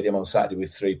York Stadium on Saturday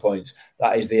with 3 points.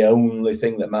 That is the only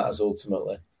thing that matters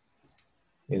ultimately.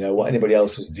 You know, what anybody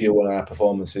else's view on our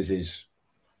performances is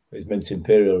mint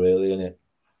imperial, really, isn't it?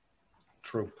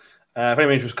 True. If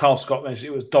anyone was Carl Scott mentioned,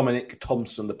 it was Dominic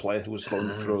Thompson, the player who was slowing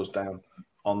the throws down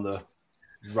on the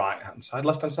right-hand side,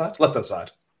 left-hand side.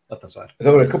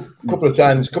 There were a couple of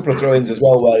times, a couple of throw-ins as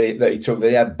well where he took.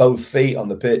 They had both feet on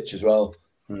the pitch as well.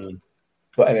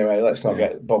 But anyway, let's not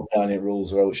get bogged down in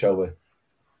rules, shall we?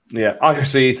 Yeah, I can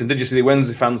see Ethan. Did you see the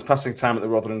Wednesday fans passing time at the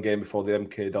Rotherham game before the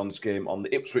MK Dons game on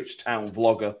the Ipswich Town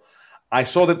vlogger? I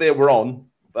saw that they were on.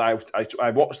 I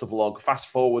watched the vlog, fast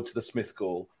forward to the Smith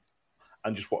goal,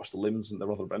 and just watched the limbs and the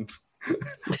Rotherham end.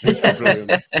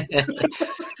 Brilliant.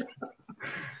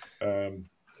 I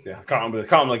can't remember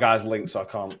the guy's link, so I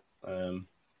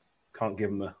can't give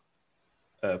him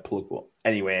a plug. But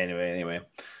anyway.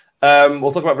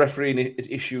 We'll talk about refereeing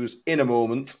issues in a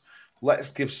moment.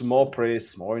 Let's give some more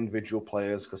praise to more individual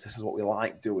players because this is what we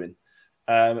like doing.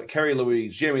 Kerry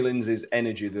Louise, Jamie Lindsay's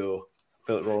energy, though.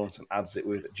 Philip Rawlinson adds it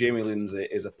with Jamie Lindsay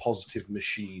is a positive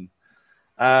machine.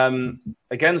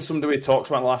 Again, somebody we talked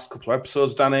about in the last couple of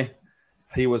episodes, Danny.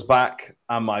 He was back,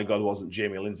 and my God, wasn't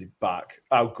Jamie Lindsay back?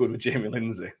 How good was Jamie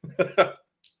Lindsay?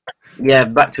 Yeah,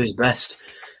 back to his best.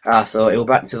 I thought he was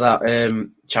back to that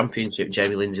championship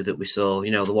Jamie Lindsay that we saw,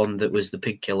 you know, the one that was the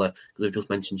pig killer, because we've just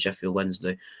mentioned Sheffield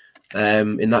Wednesday.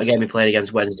 In that game he played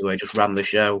against Wednesday where he just ran the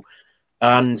show.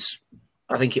 And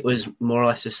I think it was more or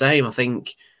less the same. I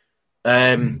think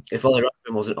if Ollie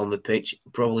Rathbone wasn't on the pitch,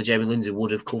 probably Jamie Lindsay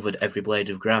would have covered every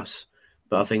blade of grass.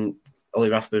 But I think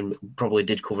Ollie Rathbone probably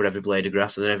did cover every blade of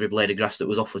grass and then every blade of grass that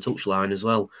was off the touchline as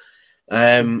well.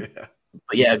 But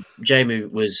yeah, Jamie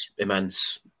was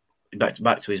immense.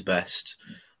 Back to his best,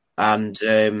 and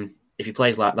if he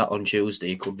plays like that on Tuesday,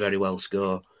 he could very well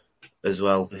score as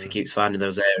well if he keeps finding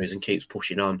those areas and keeps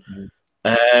pushing on.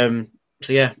 So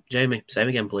yeah, Jamie, same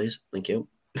again, please. Thank you.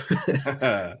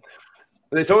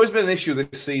 There's always been an issue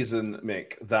this season,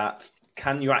 Mick, that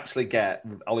can you actually get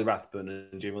Ollie Rathbone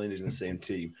and Jamie Lindsay in the same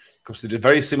team? Because they do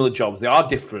very similar jobs. They are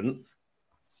different.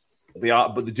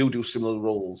 But they do similar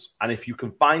roles. And if you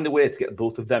can find a way to get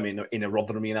both of them in a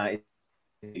Rotherham United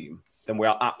team, then we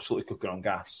are absolutely cooking on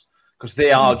gas because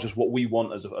they are just what we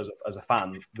want as a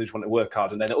fan. They just want to work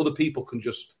hard, and then other people can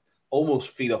just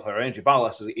almost feed off our energy.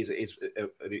 Barlas is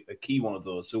a key one of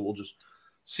those, so we'll just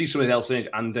see something else in it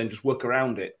and then just work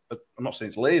around it. But I'm not saying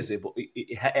it's lazy, but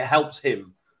it helps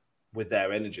him with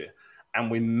their energy, and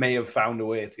we may have found a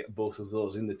way to get both of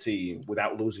those in the team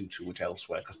without losing too much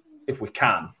elsewhere. Because if we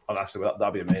can, honestly,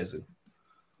 that'd be amazing.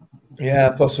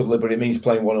 Yeah, possibly, but it means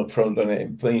playing one up front, and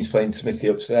it means playing Smithy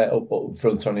up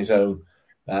front on his own,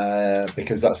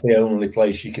 because that's the only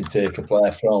place you can take a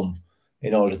player from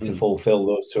in order to fulfil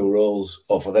those two roles,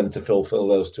 or for them to fulfil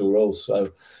those two roles.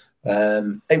 So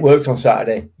it worked on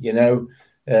Saturday. You know,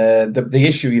 the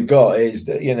issue you've got is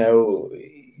that you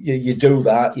do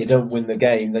that, you don't win the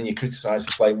game, then you criticise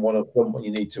for playing one up front when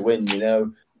you need to win. You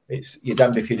know, it's you're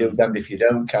damned if you do, damned if you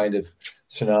don't kind of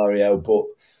scenario, but.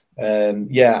 I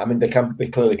mean, they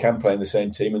clearly can play in the same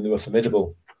team, and they were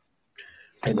formidable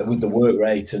with the work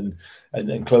rate and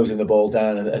closing the ball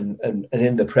down and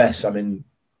in the press. I mean,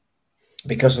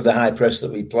 because of the high press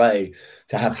that we play,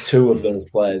 to have two of those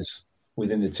players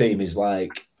within the team is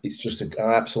like it's just an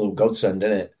absolute godsend,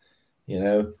 isn't it? You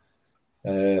know,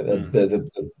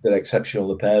 they're exceptional,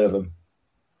 the pair of them.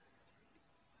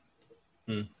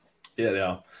 Yeah, they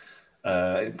are.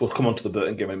 We'll come on to the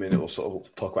Burton game in a minute. We'll sort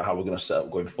of talk about how we're going to set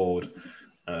up going forward.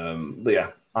 But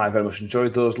yeah, I very much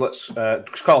enjoyed those.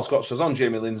 Carl Scott says on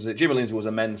Jamie Lindsay. Jamie Lindsay was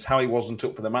immense. How he wasn't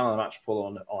up for the man of the match poll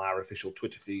on our official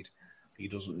Twitter feed, he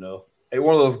doesn't know. It was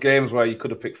one of those games where you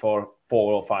could have picked four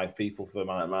or five people for the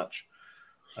man of the match.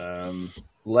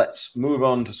 Let's move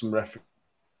on to some refereeing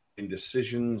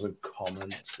decisions and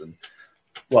comments.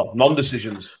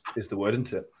 Non-decisions is the word,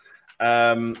 isn't it?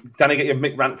 Danny, get your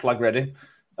Mick rant flag ready.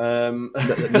 No,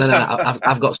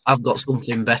 I've got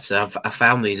something better. I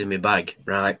found these in my bag.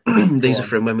 Right, these are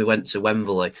from when we went to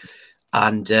Wembley,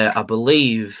 and I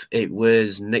believe it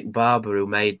was Nick Barber who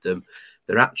made them.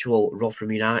 They're actual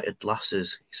Rotherham United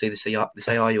glasses. You see, they say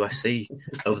RUFC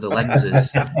over the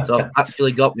lenses. So I've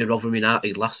actually got my Rotherham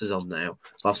United glasses on now.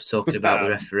 Whilst we're talking about the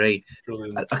referee,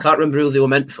 I can't remember who they were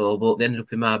meant for, but they ended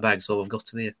up in my bag, so I've got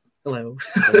them here. Hello.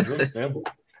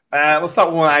 Let's start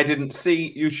with one I didn't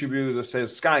see. YouTube user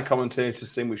says Sky commentator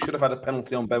saying we should have had a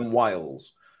penalty on Ben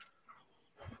Wiles.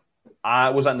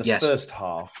 Was that in the first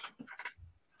half?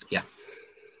 Yeah.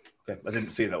 Okay, I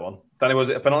didn't see that one. Danny, was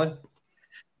it a penalty?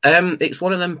 It's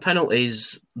one of them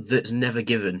penalties that's never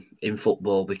given in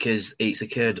football because it's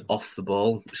occurred off the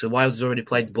ball. So Wiles has already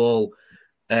played the ball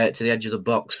to the edge of the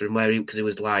box from where because it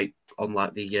was like on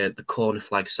like the corner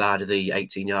flag side of the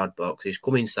 18-yard box. He's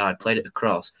come inside, played it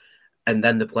across, and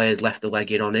then the players left the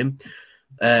leg in on him.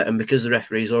 And because the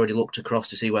referee's already looked across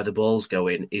to see where the ball's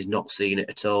going, he's not seen it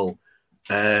at all.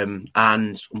 And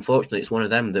unfortunately, it's one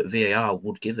of them that VAR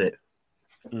would give it.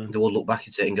 They will look back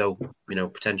at it and go,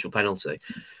 potential penalty.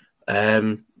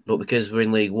 But because we're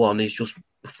in League One, he's just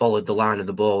followed the line of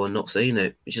the ball and not seen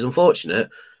it, which is unfortunate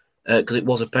because it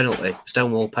was a penalty,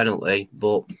 Stonewall penalty.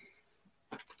 But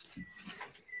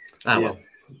well,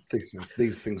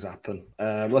 these things happen.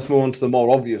 Let's move on to the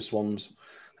more obvious ones.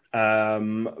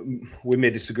 We may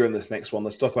disagree on this next one.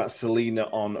 Let's talk about Selina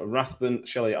on Rathbun.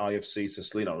 Shelley IFC says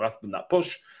Selina on Rathbun. That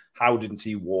push. How didn't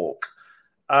he walk?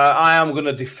 I am going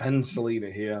to defend Selina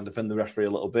here and defend the referee a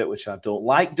little bit, which I don't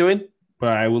like doing,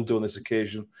 but I will do on this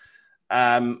occasion.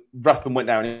 Rathbun went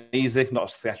down easy, not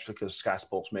as theatrical as Sky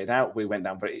Sports made out. We went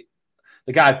down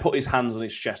the guy put his hands on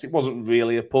his chest. It wasn't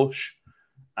really a push.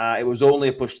 It was only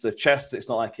a push to the chest. It's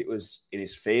not like it was in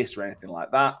his face or anything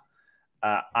like that.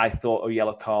 I thought a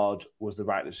yellow card was the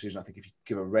right decision. I think if you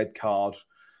give a red card,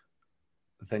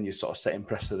 then you're sort of setting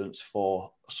precedents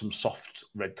for some soft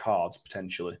red cards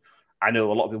potentially. I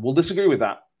know a lot of people will disagree with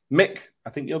that. Mick,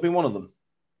 I think you'll be one of them.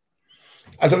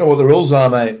 I don't know what the rules are,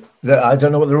 mate. I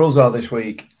don't know what the rules are this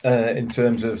week in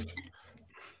terms of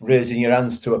raising your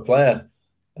hands to a player.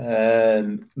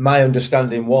 My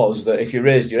understanding was that if you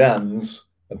raised your hands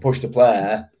and pushed a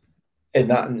player in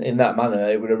that manner,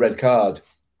 it was a red card.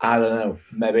 I don't know,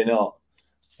 maybe not.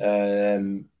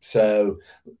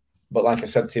 But like I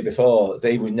said to you before,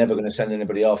 they were never going to send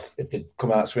anybody off if they'd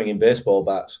come out swinging baseball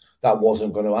bats. That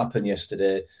wasn't going to happen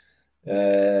yesterday. Do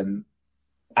you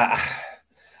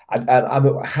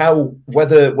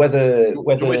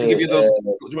want me to give you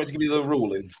the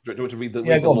ruling? Do you want me to read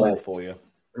the law for you?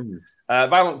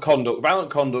 Violent conduct. Violent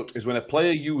conduct is when a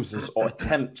player uses or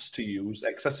attempts to use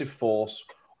excessive force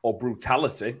or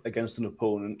brutality against an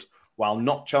opponent while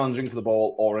not challenging for the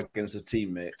ball or against a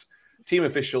teammate. Team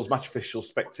officials, match officials,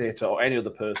 spectator, or any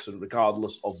other person,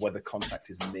 regardless of whether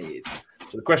contact is made.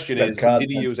 So the question is, did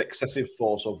he use excessive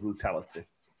force or brutality?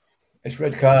 It's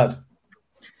red card.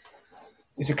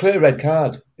 It's a clear red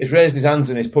card. He's raised his hands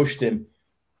and he's pushed him.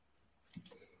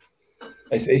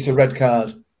 It's a red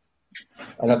card.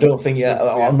 And I don't think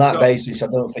on that basis, I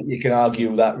don't think you can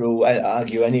argue that rule,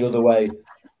 argue any other way.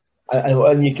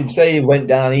 And you can say he went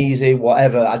down easy,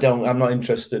 whatever. I'm not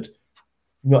interested.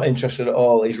 Not interested at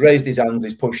all. He's raised his hands.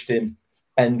 He's pushed him.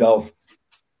 End of.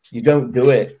 You don't do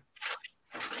it.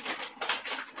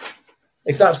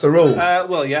 If that's the rule.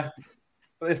 Well, yeah.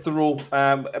 It's the rule.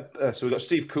 So we've got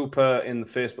Steve Cooper in the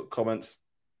Facebook comments.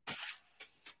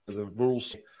 The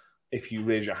rules, if you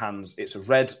raise your hands, it's a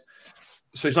red.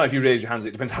 So it's not if you raise your hands.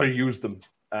 It depends how you use them.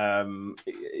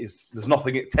 There's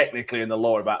nothing technically in the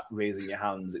law about raising your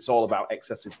hands. It's all about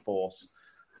excessive force.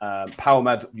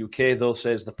 PowerMad UK, though,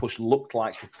 says the push looked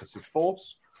like excessive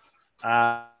force.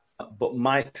 But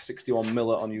Mike 61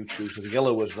 Miller on YouTube says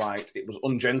yellow was right. It was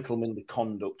ungentlemanly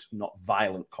conduct, not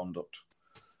violent conduct.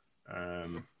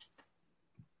 Shelley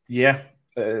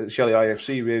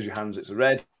IFC, raise your hands. It's a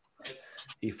red.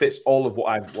 He fits all of what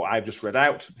I've just read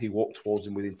out. He walked towards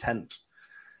him with intent.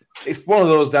 It's one of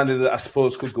those, Danny, that I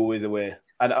suppose could go either way.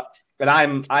 And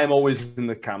I'm always in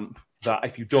the camp that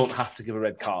if you don't have to give a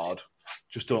red card,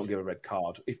 just don't give a red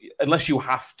card. Unless you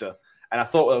have to. And I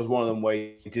thought that was one of them where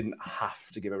you didn't have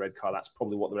to give a red card. That's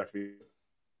probably what the referee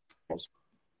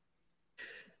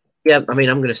Yeah, I mean,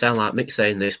 I'm going to sound like Mick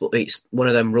saying this, but it's one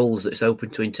of them rules that's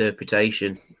open to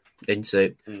interpretation, isn't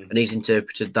it? And he's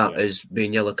interpreted that as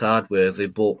being yellow card worthy,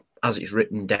 but as it's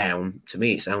written down, to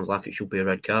me, it sounds like it should be a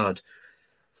red card.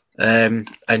 And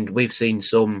we've seen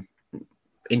some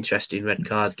interesting red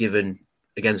cards given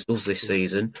against us this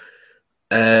season.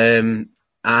 And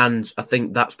I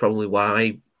think that's probably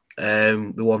why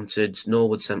we wanted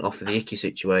Norwood sent off for the Icky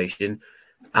situation.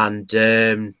 And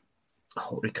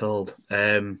what we called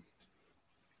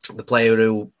the player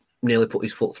who nearly put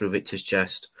his foot through Victor's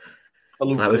chest.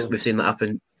 Like we've seen that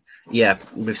happen. Yeah,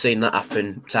 we've seen that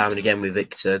happen time and again with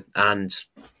Victor, and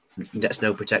gets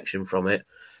no protection from it.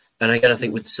 And again, I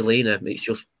think with Selena, it's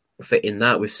just fitting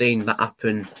that. We've seen that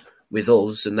happen with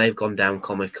us, and they've gone down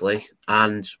comically,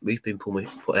 and we've been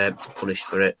punished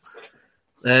for it.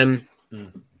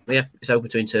 Yeah, it's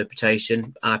open to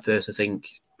interpretation. I personally think,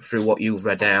 through what you've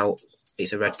read out,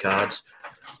 it's a red card.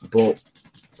 But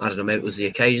I don't know, maybe it was the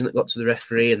occasion that got to the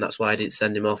referee, and that's why I didn't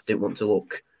send him off. Didn't want to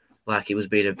look like he was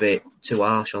being a bit too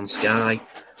harsh on Sky.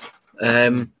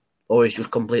 Or he's just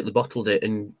completely bottled it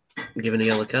and given a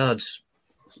yellow cards.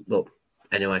 But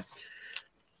anyway,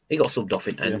 he got subbed off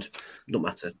in the end. Don't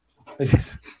matter.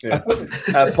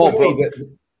 Paul Brook.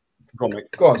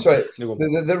 Go on, sorry.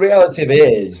 The reality of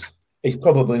it is, it's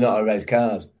probably not a red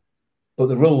card, but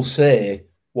the rules say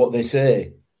what they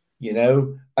say, you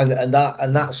know, and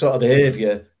that sort of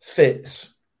behaviour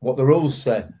fits what the rules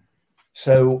say.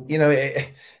 So, you know,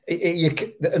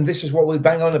 and this is what we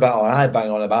bang on about, or I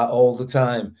bang on about all the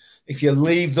time. If you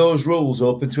leave those rules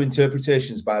open to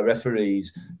interpretations by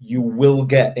referees, you will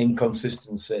get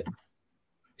inconsistency.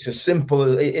 It's as simple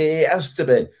as it has to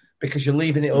be, because you're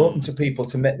leaving it open to people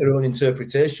to make their own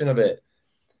interpretation of it.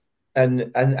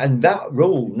 And that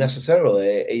rule necessarily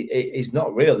is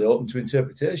not really open to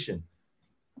interpretation.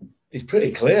 It's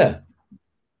pretty clear.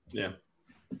 Yeah.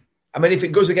 I mean, if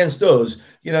it goes against us,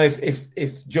 you know,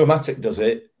 if Joe Mattock does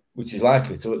it, which is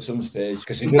likely to at some stage,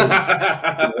 because he does,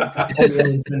 I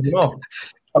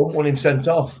don't want him sent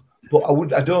off. But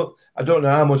I don't know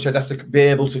how much I'd have to be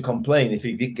able to complain if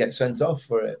he did get sent off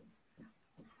for it.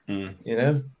 You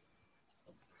know?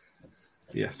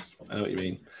 Yes, I know what you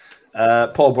mean.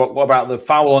 Paul Brook, what about the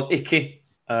foul on Icky?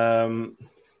 Hello,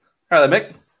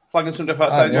 Mick. Flagging some stuff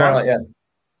outside your house.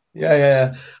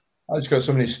 Yeah. I just got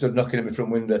somebody stood knocking at my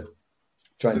front window,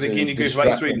 trying to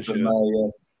distract me from my...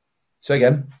 Say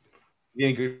again? You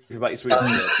ain't good about your Swedish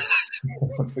shirt.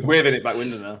 He's waving it back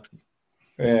window now.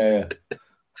 Yeah.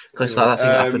 It's like that thing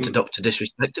that happened to Dr.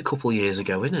 Disrespect a couple of years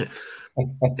ago, isn't it?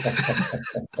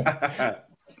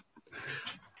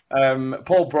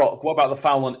 Paul Brock, what about the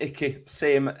foul on Icky?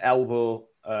 Same elbow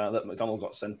that McDonald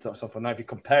got sent off. Now, if you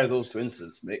compare those two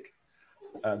incidents, Mick,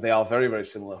 they are very, very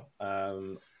similar.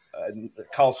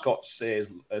 Carl Scott says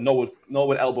Norwood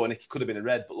elbow and Icky could have been a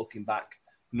red, but looking back,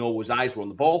 Norwood's eyes were on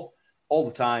the ball all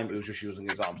the time, but he was just using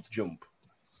his arms to jump.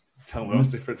 Tell me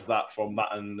what's different to that from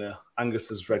Matt and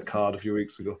Angus's red card a few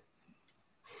weeks ago.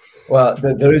 Well,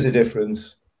 there is a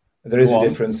difference. There is a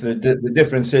difference. The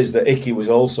difference is that Icky was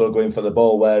also going for the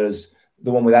ball, whereas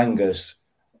the one with Angus,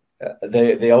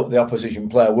 the opposition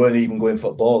player weren't even going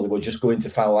for the ball; they were just going to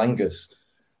foul Angus.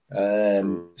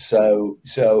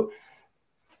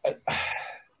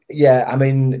 Yeah, I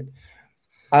mean,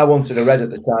 I wanted a red at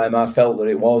the time. I felt that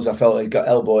it was. I felt it got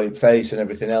elbow in face and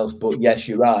everything else. But yes,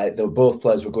 you're right. Both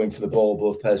players were going for the ball.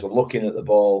 Both players were looking at the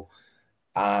ball,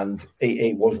 and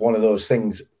it was one of those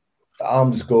things.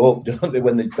 Arms go up, don't they,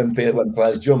 when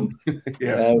players jump?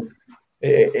 Yeah.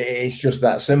 It's just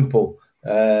that simple.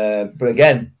 But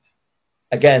again,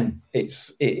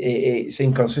 it's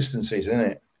inconsistencies, isn't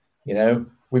it? You know,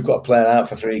 we've got a player out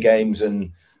for 3 games,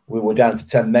 and we were down to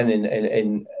 10 men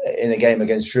in a game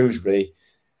against Shrewsbury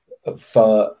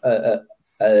for a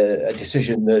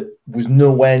decision that was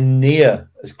nowhere near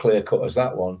as clear cut as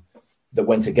that one that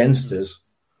went against us.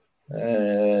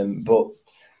 But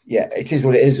yeah, it is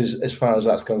what it is as far as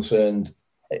that's concerned.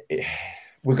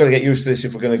 We've got to get used to this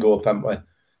if we're going to go up, haven't we?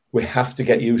 We have to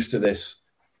get used to this,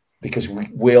 because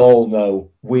we all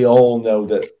know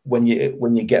that when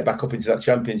you get back up into that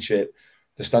championship,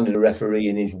 the standard of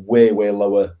refereeing is way, way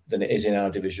lower than it is in our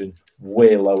division,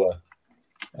 way lower.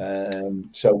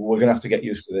 So we're going to have to get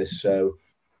used to this. So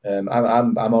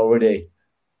I'm already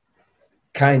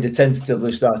kind of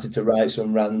tentatively started to write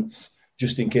some rants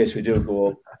just in case we do go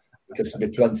up, because there'll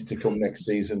be plenty to come next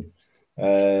season.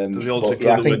 I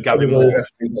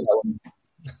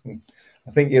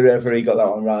think your referee got that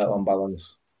one right on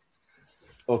balance.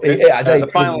 Okay. The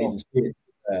final.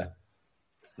 No,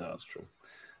 that's true.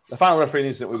 The final referee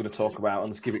incident we're going to talk about,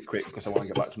 and let's keep it quick because I want to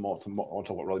get back to more. I want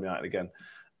to talk about Rotherham United again.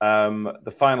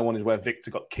 The final one is where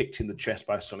Victor got kicked in the chest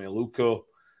by Sonny Aluko.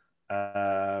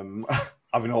 Having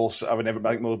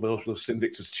everybody have seen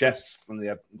Victor's chest, and they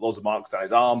had loads of marks on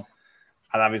his arm,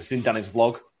 and having seen Danny's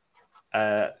vlog,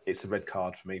 it's a red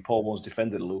card for me. Paul once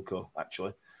defended Aluko,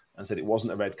 actually, and said it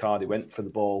wasn't a red card. He went for the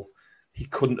ball. He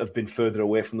couldn't have been further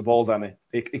away from the ball, Danny.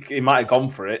 He might have gone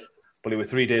for it, but he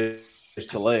was 3 days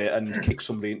too late and kicked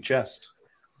somebody in the chest.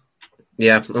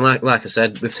 Yeah, and like I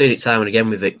said, we've seen it time and again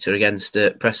with Victor against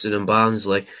Preston and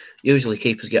Barnsley. Usually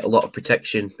keepers get a lot of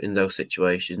protection in those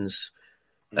situations,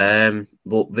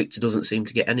 but Victor doesn't seem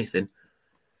to get anything.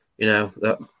 You know,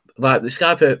 like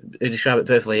describe it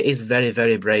perfectly. It is very,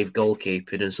 very brave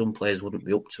goalkeeping, and some players wouldn't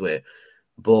be up to it.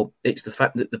 But it's the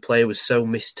fact that the player was so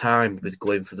mistimed with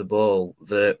going for the ball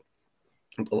that,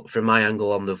 from my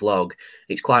angle on the vlog,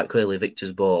 it's quite clearly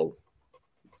Victor's ball.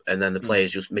 And then the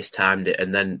player's just mistimed it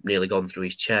and then nearly gone through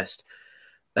his chest.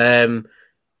 But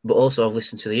also, I've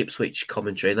listened to the Ipswich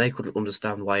commentary and they couldn't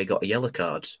understand why he got a yellow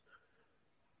card.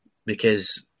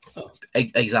 Because,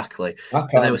 exactly.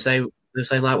 And they were saying,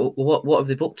 like, well, what have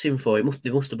they booked him for?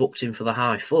 They must have booked him for the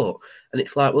high foot. And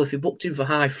it's like, well, if you booked him for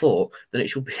high foot, then it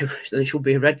should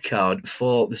be a red card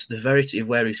for the severity of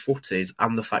where his foot is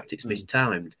and the fact it's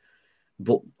mistimed.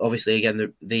 But obviously,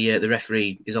 again, the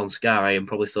referee is on Sky and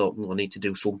probably thought, well, I need to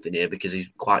do something here because he's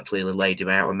quite clearly laid him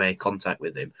out and made contact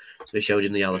with him. So he showed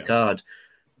him the yellow card.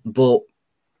 But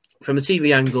from the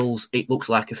TV angles, it looks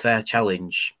like a fair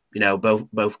challenge, you know,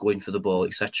 both going for the ball,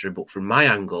 etc. But from my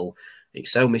angle,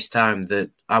 it's so mistimed that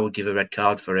I would give a red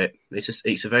card for it.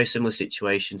 It's a very similar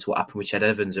situation to what happened with Ched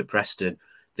Evans at Preston.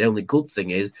 The only good thing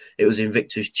is it was in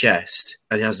Victor's chest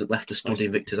and he hasn't left a stud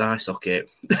in Victor's eye socket.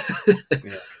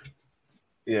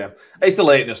 Yeah, it's the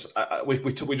lateness. We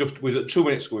 2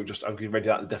 minutes ago. I've read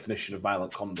out the definition of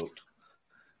violent conduct,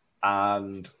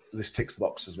 and this ticks the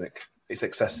boxes, Mick. It's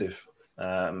excessive.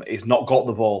 He's not got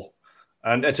the ball,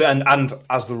 and as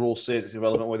the rule says, it's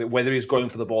irrelevant whether he's going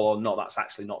for the ball or not. That's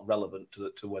actually not relevant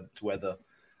to whether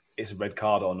it's a red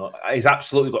card or not. He's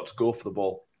absolutely got to go for the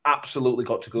ball. Absolutely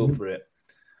got to go for it.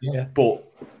 Yeah, but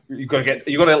you've got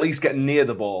to at least get near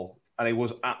the ball, and he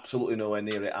was absolutely nowhere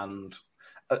near it. And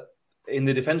in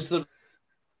the defence of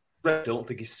the I don't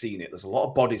think he's seen it. There's a lot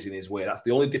of bodies in his way. That's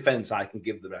the only defence I can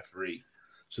give the referee.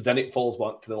 So then it falls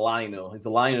back to the lino. Is the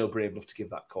lino brave enough to give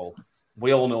that call?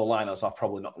 We all know linos are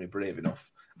probably not going to be brave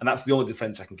enough. And that's the only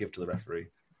defence I can give to the referee.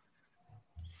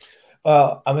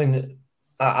 I mean,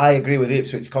 I agree with the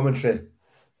Ipswich commentary.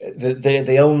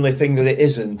 The only thing that it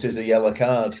isn't is a yellow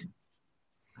card,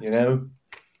 you know?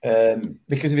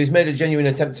 Because if he's made a genuine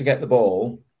attempt to get the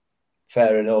ball,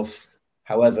 fair enough.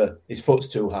 However, his foot's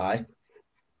too high.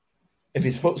 If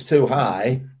his foot's too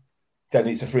high, then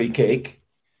it's a free kick.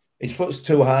 His foot's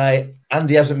too high and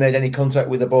he hasn't made any contact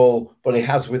with the ball, but he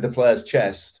has with the player's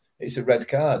chest. It's a red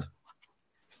card.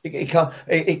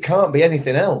 It can't be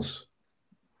anything else.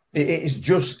 It is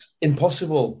just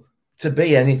impossible to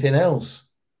be anything else.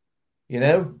 You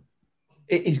know?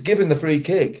 He's given the free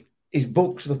kick. He's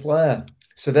booked the player.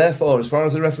 So therefore, as far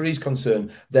as the referee's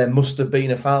concerned, there must have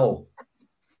been a foul.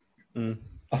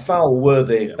 A foul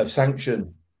worthy of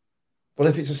sanction. But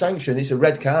if it's a sanction, it's a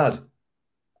red card.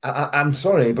 I'm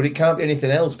sorry, but it can't be anything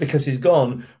else because he's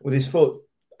gone with his foot,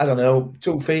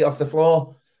 2 feet off the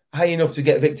floor, high enough to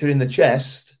get Victor in the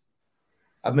chest.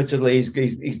 Admittedly,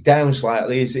 he's down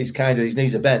slightly. His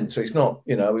knees are bent, so it's not,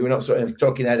 we're not sort of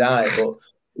talking head high, but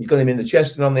he's got him in the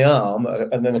chest and on the arm,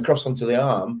 and then across onto the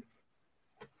arm.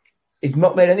 He's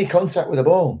not made any contact with the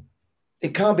ball.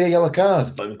 It can't be a yellow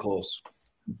card. Not even close.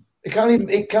 It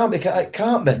can't be.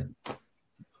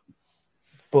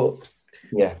 But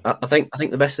yeah, I think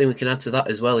the best thing we can add to that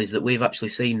as well is that we've actually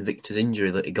seen Victor's injury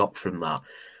that he got from that,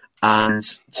 and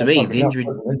to me the injury.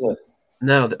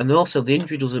 No, and also the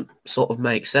injury doesn't sort of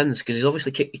make sense because he's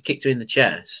obviously kicked him in the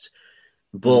chest,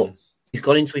 but he's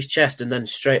gone into his chest and then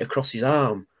straight across his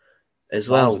arm as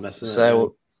well.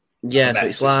 So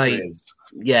it's like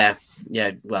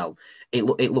well.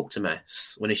 It looked a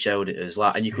mess when he showed it as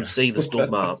like, and you could see the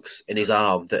stud marks in his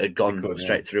arm that had gone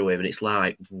straight through him, and it's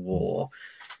like, whoa,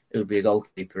 it would be a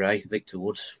goalkeeper, eh? Victor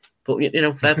would, but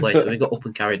fair play to him. He got up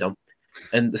and carried on.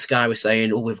 And the Sky was saying,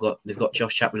 they've got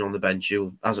Josh Chapman on the bench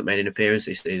who hasn't made an appearance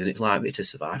this season. It's like Victor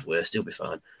survived worse, he'll be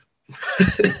fine.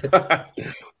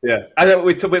 Yeah, I know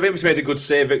we made a good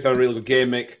save, Victor, a really good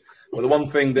game, Mick. But the one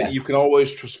thing that you can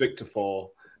always trust Victor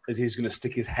for is he's going to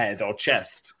stick his head or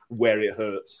chest where it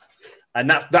hurts. And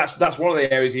that's one of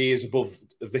the areas he is above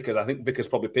Vickers. I think Vickers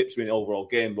probably pips me in the overall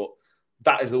game, but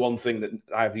that is the one thing that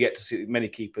I have yet to see many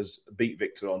keepers beat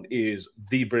Victor on. He is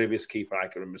the bravest keeper I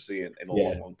can remember seeing in a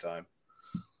long time.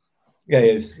 Yeah, he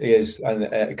is, and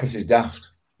because he's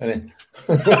daft. And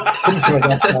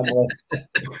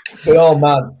they're all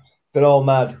mad. They're all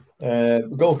mad.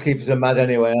 Goalkeepers are mad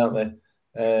anyway, aren't they?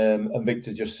 And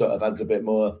Victor just sort of adds a bit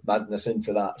more madness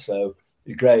into that. So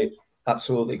he's great,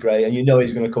 absolutely great. And you know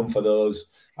he's going to come for those,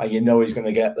 and you know he's going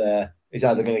to get there. He's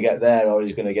either going to get there or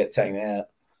he's going to get taken out.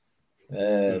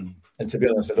 And to be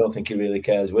honest, I don't think he really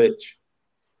cares which.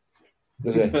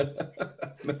 Does he?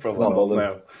 No problem.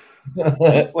 No.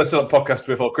 Listen on podcast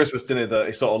before Christmas, didn't he? That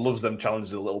he sort of loves them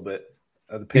challenges a little bit.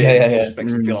 The pain just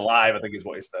makes him feel alive, I think is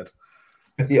what he said.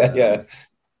 Yeah.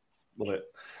 Love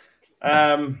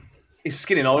it. He's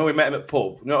skinny now. When we met him at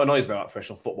pub, you know what annoys me about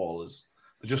professional footballers?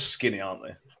 They're just skinny, aren't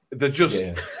they? They're just...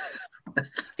 Yeah.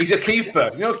 He's a keeper.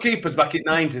 You know, keepers back in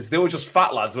the 90s, they were just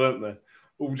fat lads, weren't they?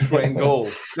 Who were just waiting goal.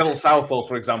 Neville Southall,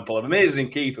 for example, an amazing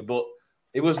keeper, but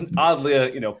he wasn't hardly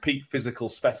a peak physical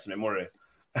specimen, were he?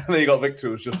 And then you got Victor,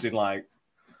 who was just in like...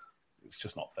 It's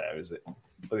just not fair, is it?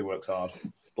 But he works hard.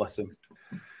 Bless him.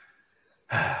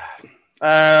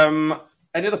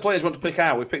 Any other players you want to pick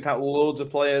out? We've picked out loads of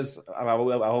players. I've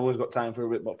always got time for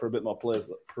a bit more players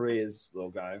that praise though,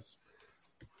 guys.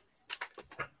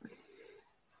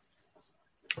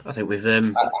 I think we've.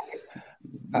 I'd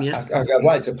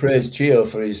like to praise Chio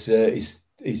for his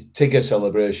Tigger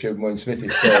celebration when Smithy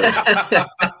scored. I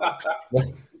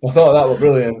thought that was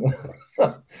brilliant.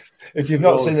 If you've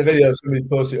not seen the video, somebody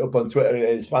post it up on Twitter.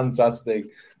 It's fantastic.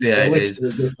 Yeah, it is.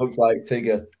 It just looks like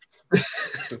Tigger.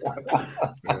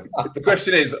 The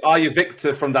question is: are you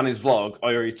Victor from Danny's vlog, or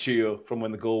are you Chio from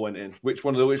when the goal went in? Which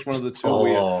one of the two are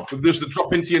you? Just to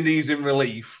drop into your knees in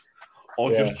relief,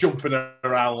 or just jumping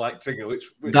around like Tigger? Which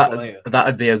one are you?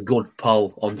 That'd be a good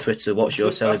poll on Twitter. What's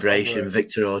your celebration,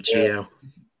 Victor or Chio?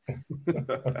 We'll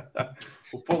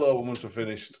put that one once we're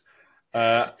finished.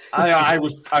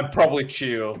 I'm probably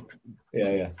Chio.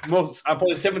 Yeah. I'm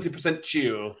probably 70%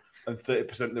 Chio and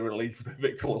 30% the relief that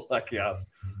Victor looked like he had.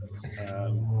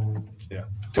 2-2,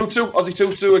 Aussie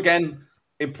 2-2 again,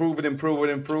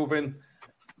 improving,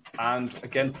 and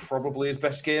again probably his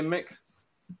best game, Mick,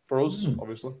 for us,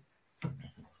 obviously.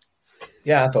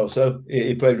 Yeah, I thought so.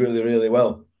 He played really, really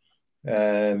well.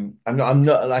 I'm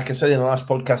not like I said in the last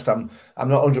podcast. I'm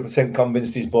not 100%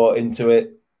 convinced he's bought into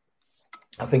it.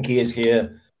 I think he is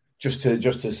here just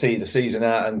to see the season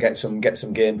out and get some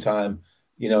game time,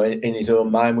 in his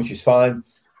own mind, which is fine.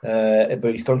 But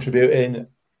he's contributing.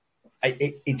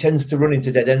 He tends to run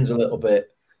into dead ends a little bit.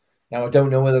 Now, I don't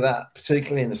know whether that,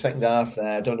 particularly in the second half,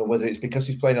 I don't know whether it's because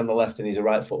he's playing on the left and he's a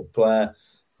right-footed player,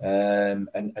 and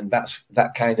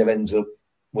that kind of ends up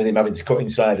with him having to cut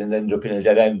inside and end up in a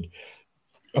dead end.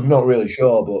 I'm not really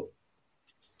sure, but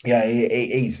yeah,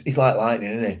 he's like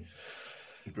lightning, isn't he?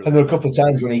 And there were a couple of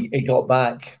times when he got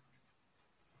back,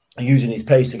 using his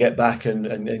pace to get back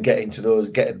and get into those,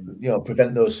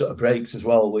 prevent those sort of breaks as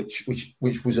well, which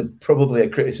was probably a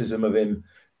criticism of him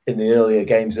in the earlier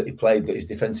games that he played, that his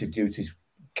defensive duties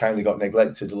kind of got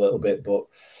neglected a little bit. But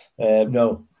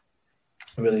no,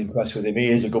 I'm really impressed with him. He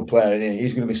is a good player, and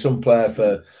he's going to be some player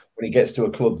for when he gets to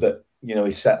a club that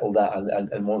he's settled at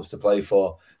and wants to play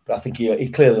for. But I think he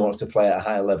clearly wants to play at a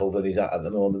higher level than he's at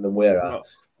the moment than we're at.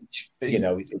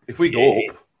 If we go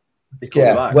up,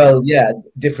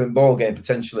 different ball game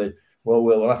potentially. Well,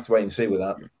 we'll have to wait and see with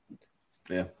that.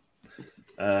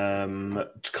 Yeah.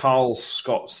 Carl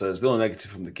Scott says the only negative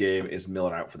from the game is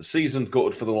Miller out for the season.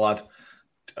 Gutted for the lad.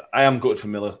 I am gutted for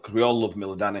Miller because we all love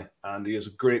Miller, Danny, and he is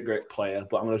a great player.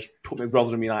 But I'm going to put my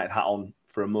Rotherham United hat on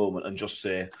for a moment and just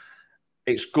say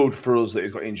it's good for us that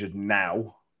he's got injured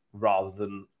now rather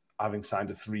than having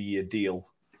signed a 3-year deal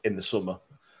in the summer.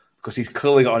 Because he's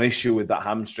clearly got an issue with that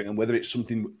hamstring, and whether it's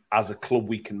something as a club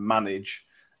we can manage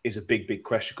is a big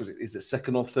question, because it is the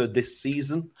second or third this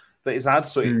season that he's had,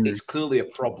 so it's clearly a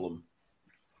problem.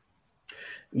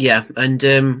 Yeah, and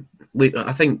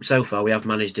I think so far we have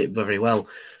managed it very well,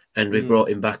 and we've brought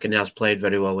him back, and he has played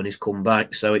very well when he's come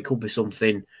back, so it could be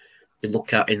something you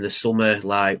look at in the summer,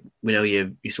 like, we know you're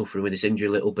suffering with this injury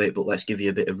a little bit, but let's give you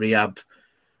a bit of rehab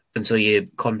until your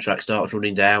contract starts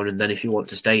running down, and then if you want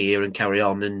to stay here and carry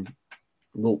on and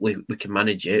we can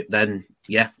manage it, then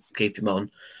yeah, keep him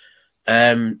on.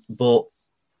 But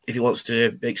if he wants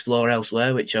to explore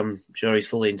elsewhere, which I'm sure he's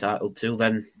fully entitled to,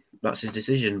 then that's his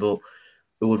decision. But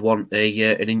we would want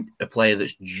a player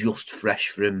that's just fresh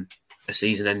from a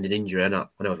season-ending injury. I know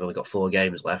I've only got 4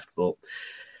 games left, but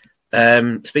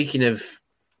speaking of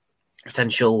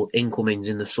potential incomings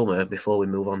in the summer, before we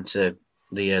move on to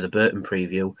the Burton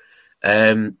preview,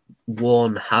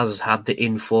 one has had the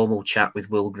informal chat with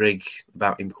Will Grigg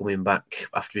about him coming back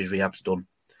after his rehab's done.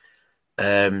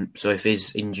 So if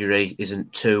his injury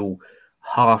isn't too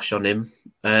harsh on him,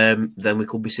 then we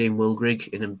could be seeing Will Grigg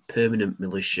in a permanent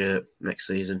Millers shirt next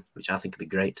season, which I think would be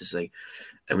great to see.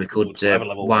 And we could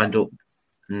wind up,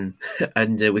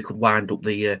 and we could wind up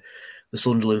the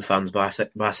Sunderland fans by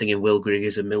singing Will Grigg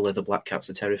is a Miller, the Black Cats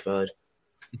are terrified.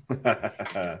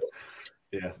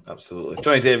 Yeah, absolutely.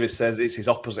 Johnny Davis says it's his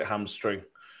opposite hamstring,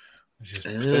 which is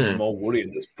potentially more worrying.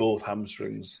 It's both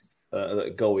hamstrings that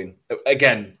are going.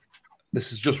 Again,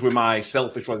 this is just with my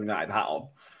selfish Rotherham United hat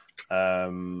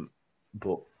on.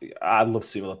 But I'd love to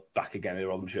see him back again in the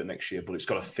Rotherham shirt next year, but it's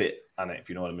got to fit, if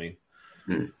you know what I mean.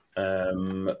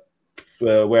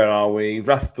 Where are we?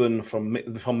 Rathbun from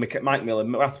Mike Miller.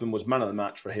 Rathbun was man of the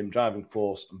match for him, driving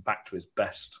force and back to his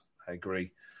best. I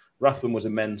agree. Rathbun was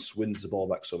immense, wins the ball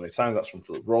back so many times. That's from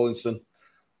Philip Rawlinson.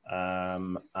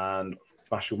 And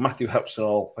Matthew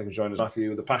Hepsonall, thank you for joining us,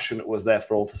 Matthew. The passion was there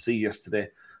for all to see yesterday.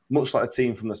 Much like the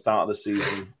team from the start of the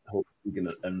season, I hope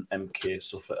Wigan and MK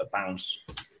suffer a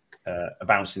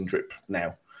bouncing drip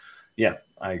now. Yeah,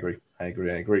 I agree.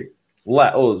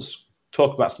 Let us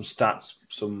talk about some stats,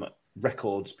 some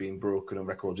records being broken and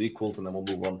records equaled, and then we'll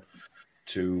move on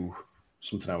to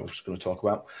something I was going to talk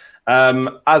about.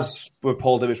 As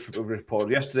Paul Davis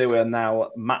reported yesterday, we are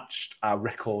now matched our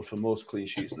record for most clean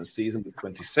sheets in the season with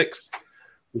 26,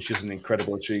 which is an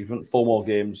incredible achievement. 4 more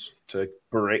games to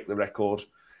break the record.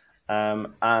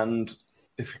 And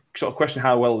if you sort of question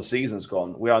how well the season's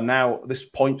gone, we are now, this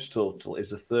points total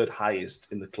is the third highest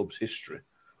in the club's history.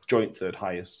 Joint third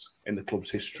highest in the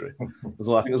club's history. I think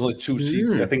there's only 2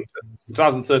 seasons. I think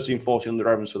 2013-14 under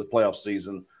Evans for the playoff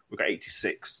season, we got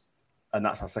 86. And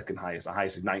that's our second highest. Our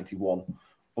highest is 91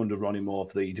 under Ronnie Moore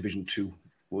for the Division 2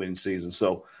 winning season.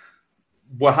 So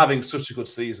we're having such a good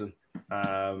season.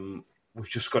 We've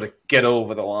just got to get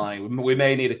over the line. We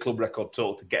may need a club record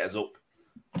total to get us up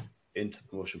into the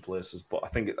promotion places, but I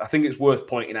think it's worth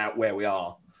pointing out where we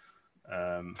are.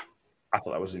 I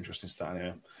thought that was an interesting start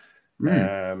anyway.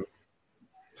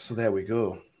 So there we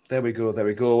go.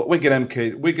 Wigan and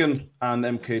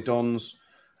MK Dons.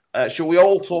 Shall we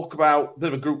all talk about a bit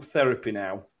of a group therapy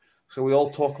now? So we all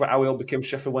talk about how we all became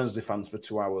Sheffield Wednesday fans for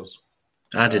 2 hours.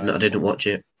 I didn't watch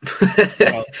it.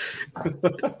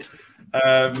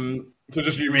 So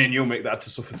just me and you make that to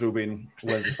suffer through being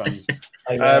Wednesday fans.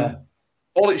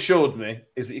 All it showed me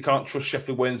is that you can't trust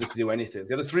Sheffield Wednesday to do anything.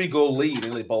 They had a 3-goal lead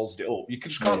and they ballsed it up. You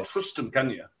just can't trust them, can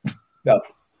you?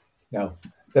 No.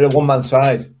 They're a one-man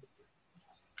side.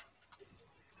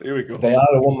 Here we go. They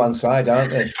are a one-man side,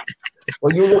 aren't they?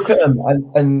 Well, you look at them,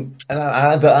 and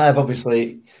I've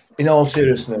obviously, in all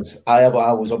seriousness, I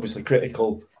was obviously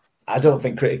critical. I don't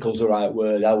think critical's the right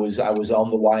word. I was on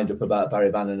the wind-up about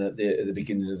Barry Bannon at the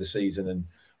beginning of the season, and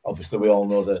obviously we all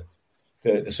know the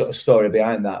sort of story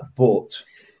behind that. But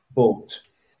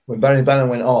when Barry Bannon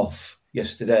went off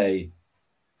yesterday,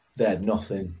 they had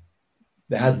nothing.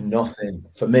 They had nothing.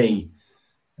 For me,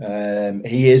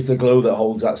 he is the glue that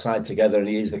holds that side together, and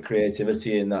he is the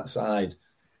creativity in that side.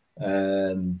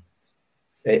 He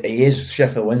is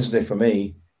Sheffield Wednesday for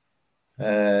me.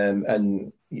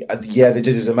 And yeah, they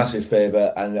did us a massive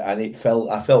favour, and I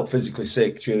felt physically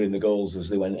sick during the goals as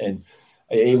they went in.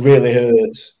 It really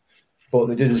hurts. But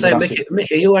they did us a massive...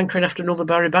 Mickey, are you hankering after another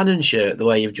Barry Bannon shirt the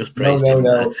way you've just praised him?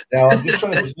 No, I'm just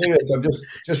trying to be serious. I'm just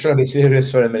trying to be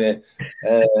serious for a minute.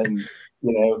 They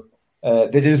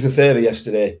did us a favour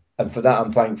yesterday, and for that I'm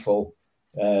thankful.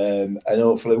 And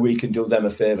hopefully we can do them a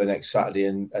favour next Saturday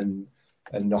and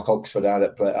knock Oxford out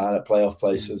at playoff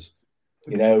places.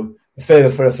 A favour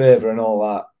for a favour and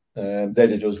all that. They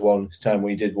did us one. It's time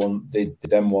we did one. They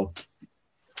did them one.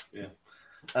 Yeah.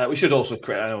 We should also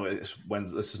create. I know it's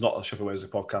Wednesday. This is not a Sheffield Wednesday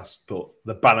podcast, but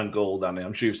the Bannon goal, Danny.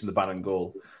 I'm sure you've seen the Bannon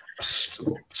goal. A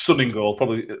stunning goal.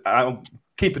 Probably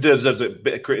keeper deserves a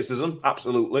bit of criticism,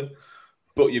 absolutely.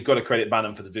 But you've got to credit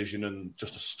Bannon for the vision and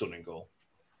just a stunning goal.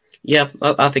 Yeah,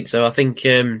 I think so. I think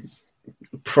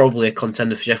probably a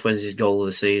contender for Sheffield Wednesday's goal of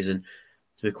the season,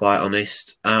 to be quite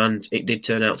honest. And it did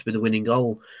turn out to be the winning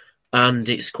goal. And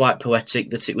it's quite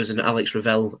poetic that it was an Alex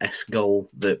Ravel-esque goal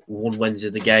that won Wednesday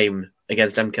the game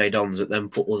against MK Dons, that then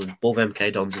put us above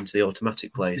MK Dons into the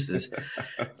automatic places.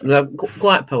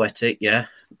 Quite poetic, yeah.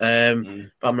 But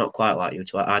I'm not quite like you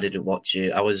two. I didn't watch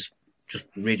it. I was just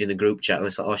reading the group chat and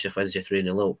it's like, Sheffield Wednesday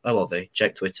 3-0 up. Oh, well, they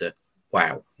check Twitter.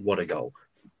 Wow, what a goal.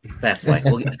 Fair play.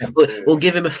 We'll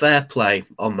give him a fair play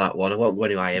on that one. I won't go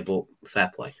anywhere here, but fair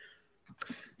play.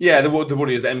 Yeah, the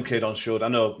worry is that MK Dons showed. I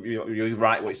know you're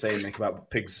right what you're saying, Nick, about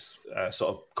Pigs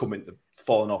sort of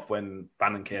falling off when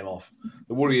Bannon came off.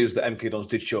 The worry is that MK Dons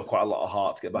did show quite a lot of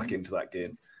heart to get back into that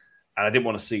game. And I didn't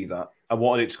want to see that. I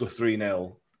wanted it to go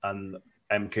 3-0 and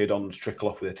MK Dons trickle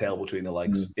off with a tail between the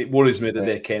legs. It worries me that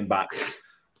they came back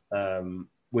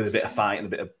with a bit of fight and a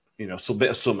bit of some bit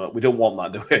of summer. We don't want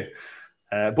that, do we?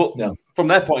 But from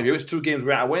their point of view, it's 2 games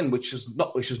without a win, which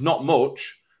is not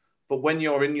much. But when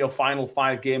you're in your final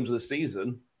 5 games of the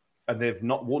season and they've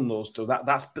not won those 2,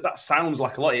 that sounds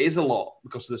like a lot. It is a lot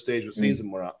because of the stage of the season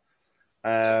we're at.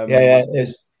 It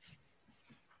is.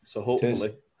 So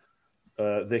hopefully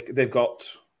they've got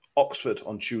Oxford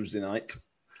on Tuesday night,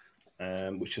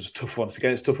 which is a tough one.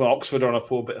 Again, it's tough for Oxford on a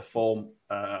poor bit of form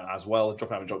as well.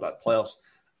 Dropping out playoffs.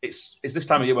 It's this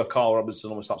time of year where Carl Robinson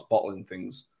almost starts bottling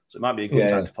things, so it might be a good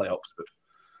time to play Oxford.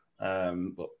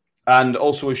 And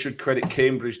also we should credit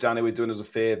Cambridge, Danny. We're doing us a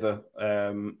favour.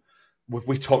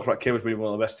 We talked about Cambridge being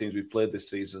one of the best teams we've played this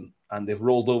season, and they've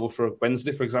rolled over for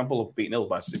Wednesday, for example, beaten Hill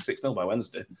by 6-0 by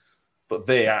Wednesday. But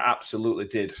they absolutely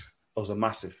did us a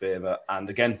massive favour, and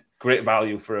again, great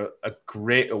value for a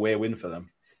great away win for them.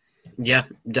 Yeah,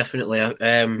 definitely.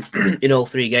 In all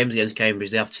 3 games against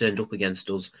Cambridge, they have turned up against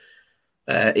us,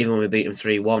 even when we beat them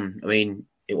 3-1. I mean,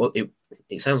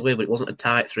 it sounds weird, but it wasn't a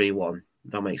tight 3-1.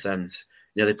 If that makes sense.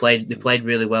 They played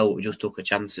really well. We just took our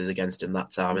chances against them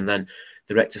that time, and then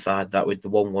they rectified that with the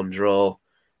 1-1 draw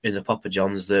in the Papa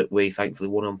Johns that we thankfully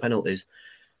won on penalties.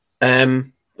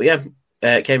 But yeah,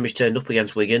 Cambridge turned up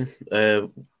against Wigan.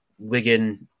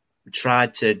 Wigan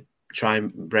tried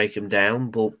and break them down,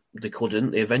 but they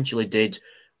couldn't. They eventually did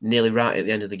nearly right at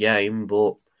the end of the game,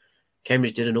 but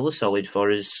Cambridge did another solid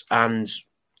for us, and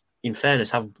in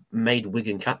fairness, have made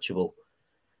Wigan catchable.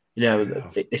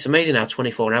 It's amazing how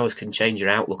 24 hours can change your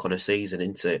outlook on a season,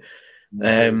 isn't it?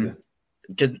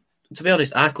 To be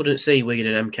honest, I couldn't see Wigan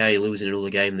and MK losing another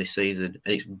game this season,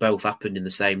 and it's both happened in the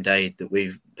same day that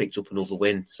we've picked up another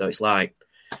win. So it's like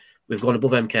we've gone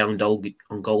above MK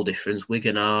on goal difference.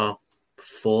 Wigan are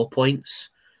 4 points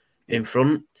in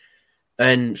front,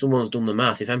 and someone's done the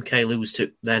math. If MK lose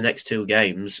their next 2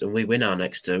 games and we win our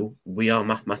next 2, we are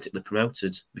mathematically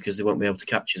promoted because they won't be able to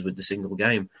catch us with the single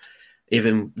game,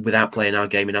 even without playing our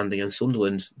game in hand against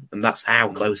Sunderland. And that's how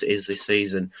close it is this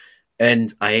season.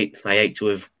 And I hate to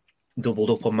have doubled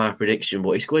up on my prediction,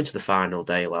 but it's going to the final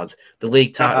day, lads. The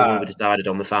league title will be decided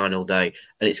on the final day,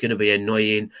 and it's going to be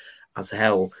annoying as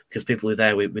hell because people are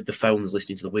there with the phones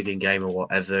listening to the Wigan game or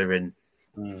whatever, and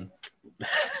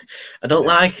I don't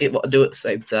like it, but I do at the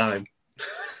same time.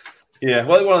 Yeah,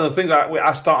 well, one of the things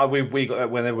I started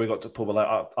whenever we got to pub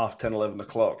at 10, 11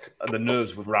 o'clock, and the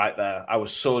nerves were right there. I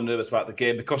was so nervous about the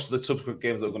game because of the subsequent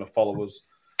games that were going to follow us.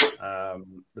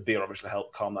 The beer obviously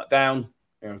helped calm that down.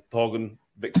 Thorgan,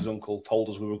 Victor's uncle, told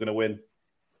us we were going to win,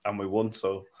 and we won.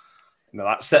 So,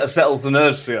 that settles the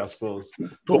nerves for you, I suppose.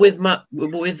 But with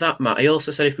that, Matt, he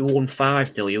also said if we won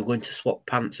 5-0, you're going to swap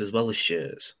pants as well as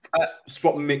shirts.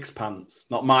 Swap mixed pants,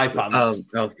 not my pants.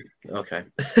 Oh, okay.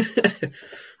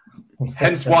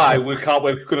 Hence why we're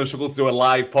going to struggle through a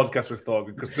live podcast with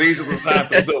Thorgan, because these are the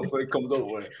type of stuff that it comes up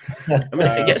with. I mean,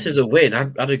 if he gets us a win,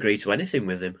 I'd agree to anything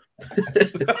with him.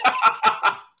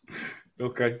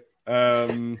 Okay.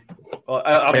 It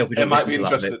might be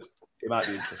interested. It might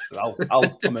be interested.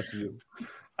 I'll message you.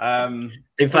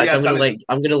 In fact, I'm going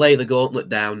to lay the gauntlet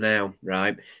down now.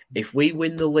 Right, if we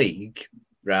win the league,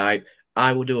 right,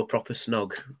 I will do a proper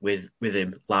snog with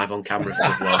him live on camera for the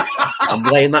vlog. I'm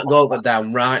laying that gauntlet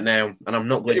down right now, and I'm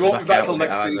not going to won't back be back out till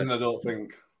next either. season, I don't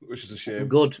think, which is a shame.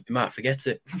 Good, you might forget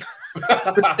it.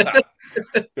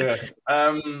 Yeah.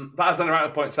 But as Danny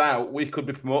rightly points out, we could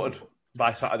be promoted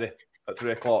by Saturday at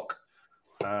 3:00.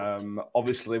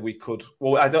 Obviously, we could.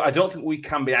 Well, I don't think we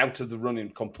can be out of the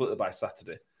running completely by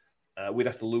Saturday. We'd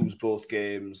have to lose both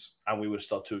games, and we would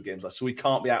still have 2 games left. So we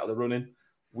can't be out of the running.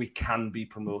 We can be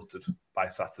promoted by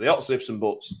Saturday. Lots of ifs and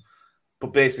buts.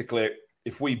 But basically,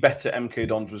 if we bet at MK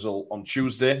Dons result on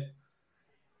Tuesday,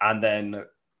 and then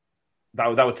that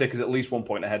would take us at least 1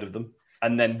 point ahead of them,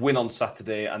 and then win on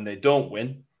Saturday, and they don't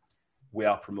win, we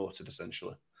are promoted,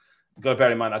 essentially. You've got to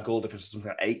bear in mind our goal difference is something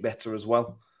like 8 better as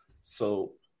well.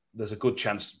 So there's a good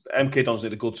chance. MK Dons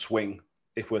need a good swing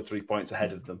if we're 3 points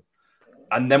ahead of them.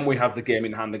 And then we have the game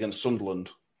in hand against Sunderland,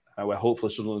 where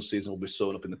hopefully Sunderland's season will be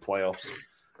sewn up in the playoffs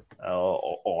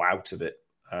or out of it.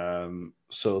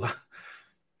 So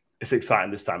it's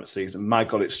exciting this time of season. My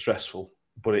God, it's stressful,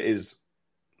 but it's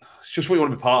just what you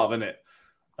want to be part of, isn't it?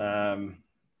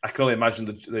 I can only imagine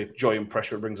the joy and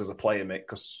pressure it brings as a player, mate,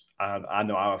 because I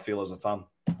know how I feel as a fan.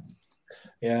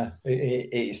 Yeah,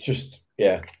 it's just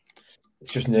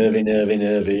nervy,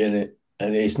 isn't it?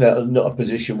 And it's not a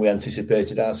position we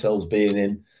anticipated ourselves being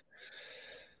in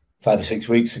 5 or 6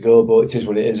 weeks ago, but it is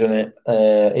what it is, isn't it?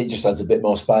 It just adds a bit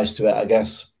more spice to it, I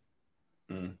guess.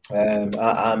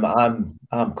 I'm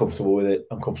comfortable with it.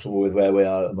 I'm comfortable with where we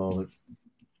are at the moment.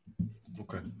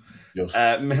 Okay. Just.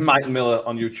 Mike Miller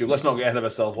on YouTube. Let's not get ahead of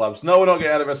ourselves, lads. No, we're not getting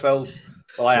ahead of ourselves.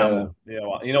 Well, I am.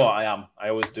 No. You know what I am. I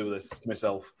always do this to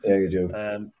myself. Yeah, you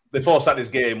do. Before Saturday's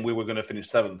game, we were going to finish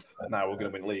 7th. Now we're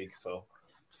going to win league. So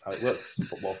that's how it works.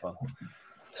 Football fan.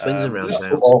 Swings and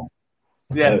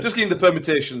roundabouts. Just getting the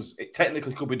permutations. It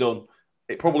technically could be done.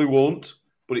 It probably won't,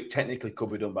 but it technically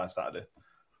could be done by Saturday.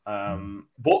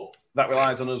 But that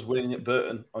relies on us winning at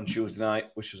Burton on Tuesday night,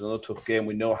 which is another tough game.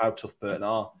 We know how tough Burton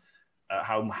are,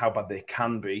 how bad they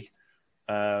can be.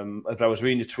 I was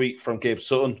reading a tweet from Gabe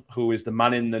Sutton, who is the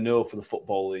man in the know for the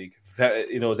Football League.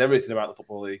 He knows everything about the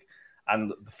Football League.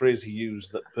 And the phrase he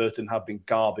used, that Burton have been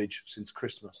garbage since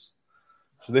Christmas.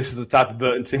 So this is the type of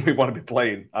Burton team we want to be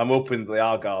playing. I'm hoping they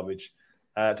are garbage.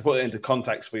 To put it into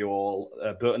context for you all,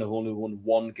 Burton have only won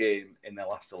 1 game in their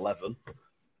last 11.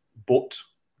 But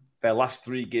their last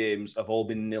 3 games have all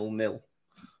been 0-0.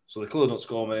 So they clearly don't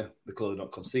score many. They clearly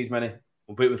don't concede many.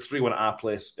 We'll beat with 3-1 at our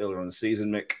place earlier in the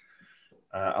season, Mick.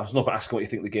 I was not asking what you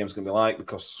think the game's going to be like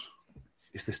because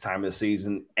it's this time of the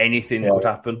season. Anything could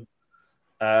happen.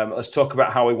 Let's talk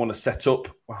about how we want to set up.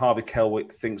 Harvey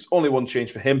Kelwick thinks only one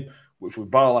change for him, which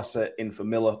would Barlaser in for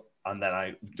Miller. And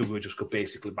then we just go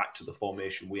basically back to the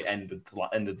formation we ended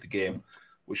the game,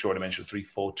 which I already mentioned,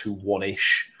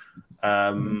 3-4-2-1-ish.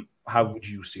 How would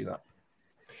you see that?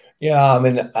 Yeah, I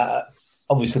mean,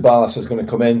 obviously Barlaser is going to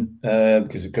come in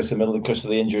because of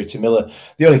the injury to Miller.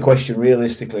 The only question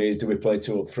realistically is, do we play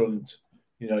 2 up front?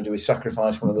 Do we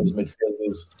sacrifice one of those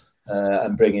midfielders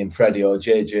and bring in Freddie or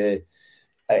JJ?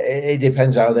 It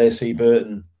depends how they see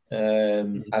Burton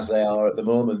as they are at the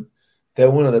moment. They're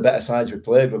one of the better sides we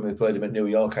played when we played them at New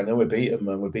York. I know we beat them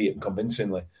and we beat them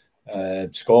convincingly,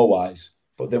 score-wise,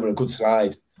 but they were a good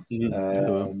side. Jimmy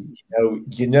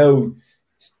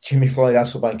Floyd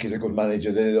Hasselbank is a good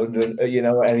manager.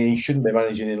 And he shouldn't be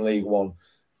managing in League One,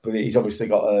 but he's obviously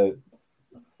got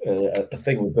a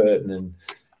thing with Burton, and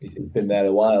he's been there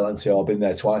a while, hasn't he? Or been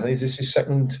there twice. Is this his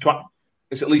second?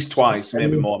 It's at least twice,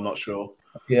 maybe more. I'm not sure.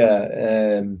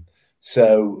 Yeah.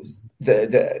 So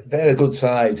they're a good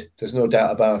side. There's no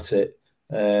doubt about it.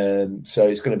 So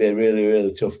it's going to be a really,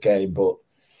 really tough game. But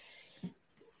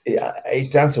it's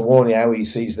down to Warney how he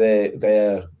sees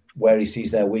where he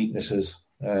sees their weaknesses.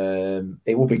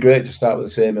 It would be great to start with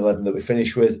the same 11 that we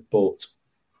finished with, but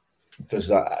does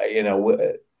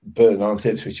that, Burton aren't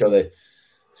tips for each other.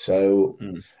 So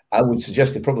I would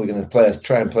suggest they're probably going to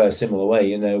try and play a similar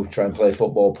way, try and play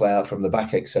football, play out from the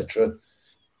back, etc.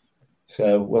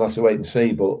 So we'll have to wait and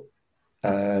see. But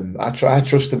I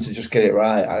trust them to just get it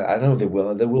right. I know they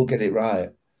will. They will get it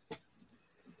right.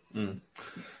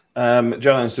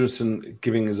 Joanne Simpson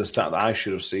giving us a stat that I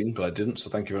should have seen, but I didn't. So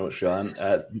thank you very much, Joanne.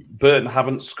 Burton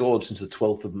haven't scored since the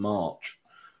 12th of March.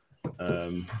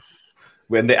 And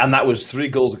that was 3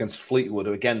 goals against Fleetwood.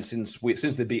 Again, since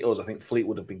they beat us, I think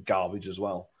Fleetwood have been garbage as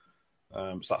well.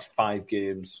 So that's 5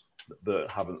 games that Burton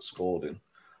haven't scored in.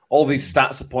 All these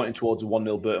stats are pointing towards a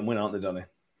 1-0 Burton win, aren't they, Donny?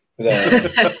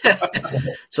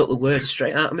 Took the words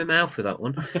straight out of my mouth with that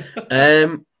one.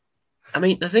 I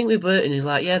mean, the thing with Burton is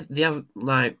they have,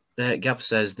 like Gab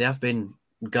says, they have been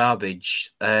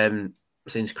garbage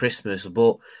since Christmas,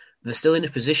 but they're still in a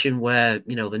position where,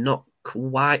 they're not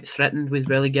quite threatened with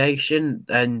relegation,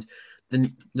 and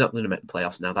they're not going to make the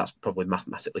playoffs now. That's probably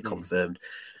mathematically confirmed.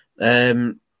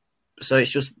 So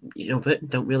it's just, Burton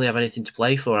don't really have anything to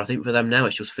play for. I think for them now,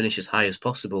 it's just finish as high as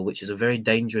possible, which is a very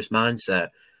dangerous mindset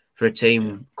for a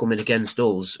team coming against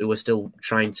us who are still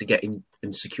trying to get in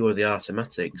and secure the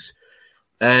automatics.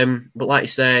 But like you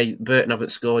say, Burton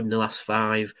haven't scored in the last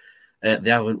 5.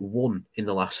 They haven't won in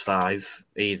the last 5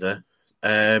 either.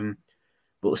 But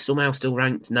they're somehow still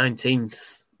ranked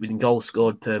 19th with goals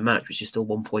scored per match, which is still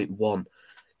 1.1.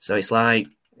 So it's like,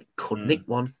 could nick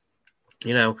one,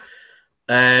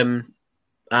 And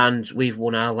we've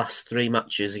won our last 3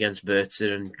 matches against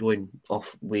Burton, and going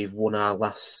off, we've won our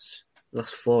last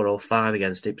 4 or 5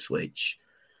 against Ipswich.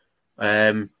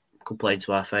 Could play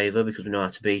into our favour because we know how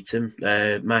to beat him.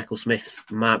 Michael Smith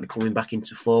might be coming back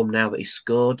into form now that he's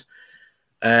scored.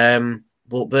 But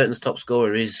Burton's top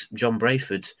scorer is John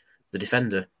Brayford, the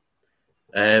defender.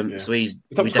 So he's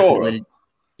top scorer.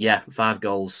 5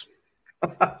 goals.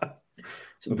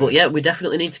 But yeah, we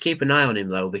definitely need to keep an eye on him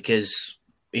though, because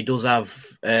he does have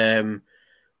at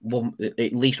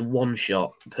least 1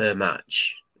 shot per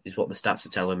match, is what the stats are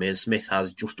telling me, and Smith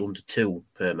has just under 2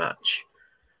 per match.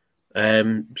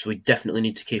 So we definitely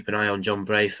need to keep an eye on John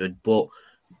Brayford. But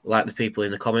like the people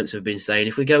in the comments have been saying,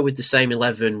 if we go with the same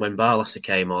 11 when Barlaser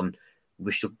came on,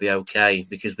 we should be okay,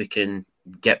 because we can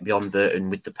get beyond Burton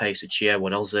with the pace of Chiewo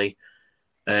and Ozzy.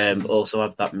 Also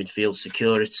have that midfield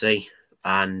security,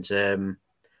 and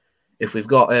If we've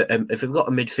got a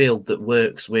midfield that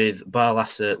works with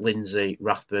Barlaser, Lindsay,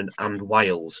 Rathbone, and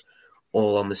Wiles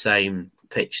all on the same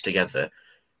pitch together,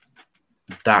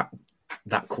 that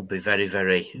could be very,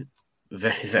 very,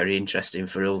 very, very interesting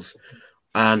for us.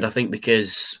 And I think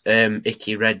because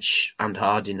Icky, Reg, and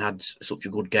Harding had such a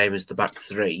good game as the back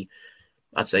three,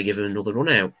 I'd say give them another run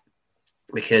out,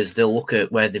 because they'll look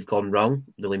at where they've gone wrong,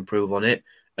 they'll improve on it,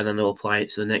 and then they'll apply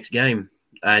it to the next game.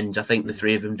 And I think the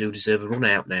three of them do deserve a run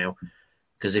out now,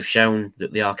 because they've shown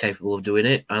that they are capable of doing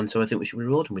it. And so I think we should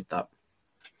reward them with that.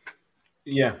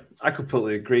 Yeah, I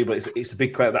completely agree. But it's a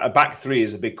big question. A back three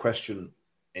is a big question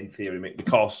in theory, Mick,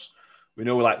 because we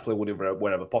know we like to play Woody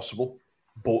wherever possible.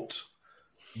 But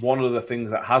one of the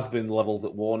things that has been levelled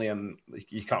at Warney, and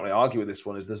you can't really argue with this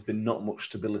one, is there's been not much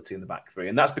stability in the back three,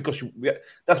 and that's because we've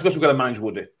got to manage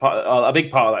Woody. A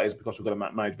big part of that is because we've got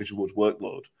to manage Visual Wood's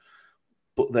workload.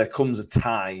 But there comes a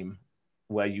time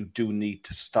where you do need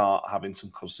to start having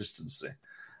some consistency.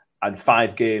 And 4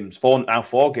 games before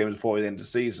the end of the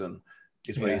season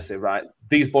is where you say, right,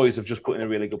 these boys have just put in a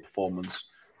really good performance.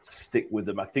 Stick with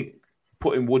them. I think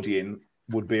putting Woody in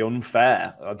would be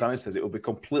unfair. Danny says it would be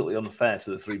completely unfair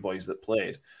to the 3 boys that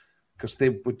played, because they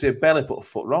barely put a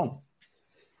foot wrong.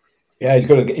 Yeah, he's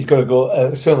got to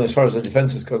go. Certainly, as far as the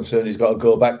defence is concerned, he's got to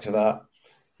go back to that.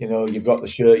 You know, you've got the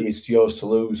shirt; it's yours to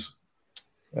lose.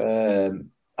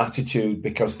 Attitude,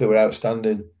 because they were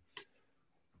outstanding.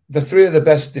 The 3 of the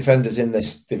best defenders in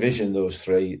this division. Those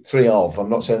 3 of. I'm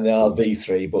not saying they are the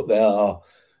 3, but they are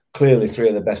clearly 3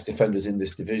 of the best defenders in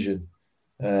this division.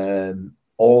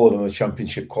 All of them are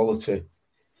championship quality.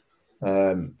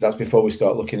 That's before we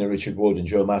start looking at Richard Wood and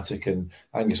Joe Mattick and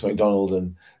Angus MacDonald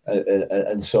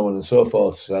and so on and so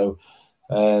forth. So,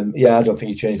 I don't think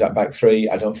you change that back 3.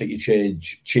 I don't think you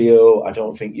change Chio. I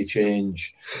don't think you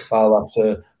change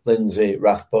Barlaser, Lindsay,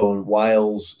 Rathbone,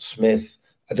 Wiles, Smith.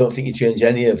 I don't think you change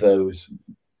any of those.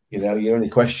 You know, your only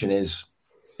question is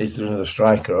there another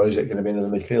striker, or is it going to be another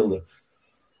midfielder?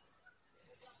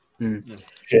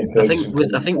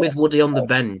 I think with Woody on the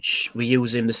bench, we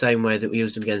use him the same way that we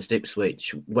used him against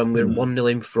Ipswich. When we're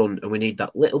 1-0 in front and we need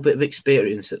that little bit of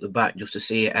experience at the back just to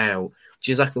see it out, which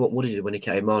is exactly what Woody did when he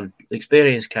came on. The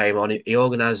experience came on, he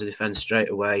organised the defence straight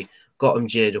away, got them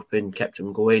geared up and kept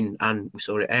them going, and we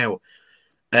saw it out.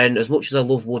 And as much as I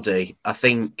love Woody, I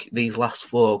think these last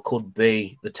 4 could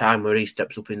be the time where he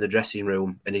steps up in the dressing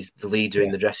room and is the leader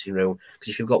in the dressing room.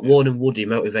 Because if you've got Warne and Woody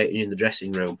motivating you in the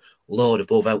dressing room, Lord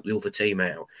above, help the other team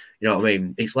out. You know what I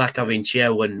mean? It's like having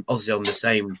Chio and Ozzy on the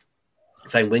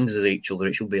same wings as each other.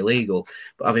 It should be illegal.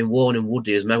 But having Warne and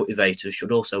Woody as motivators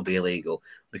should also be illegal,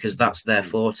 because that's their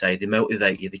forte. They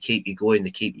motivate you, they keep you going,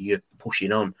 they keep you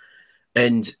pushing on.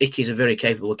 And Icky's a very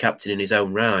capable captain in his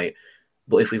own right.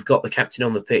 But if we've got the captain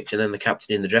on the pitch and then the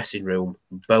captain in the dressing room,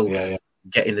 both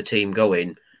getting the team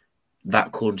going,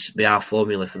 that could be our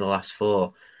formula for the last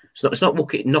 4. It's not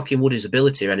knocking Woody's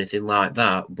ability or anything like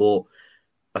that, but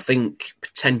I think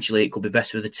potentially it could be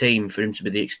better for the team for him to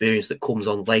be the experience that comes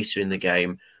on later in the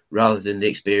game rather than the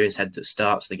experienced head that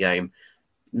starts the game.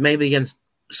 Maybe against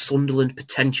Sunderland,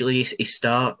 potentially he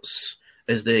starts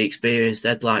as the experienced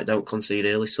head, like don't concede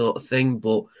early sort of thing,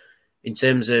 but in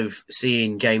terms of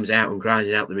seeing games out and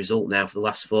grinding out the result now for the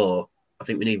last 4, I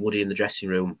think we need Woody in the dressing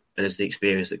room and as the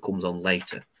experience that comes on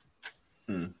later.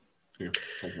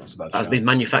 I've been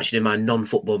manufactured in my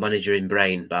non-football manager in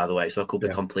brain, by the way, so I could be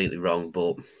completely wrong,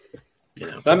 but you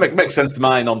know. That makes sense to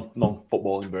my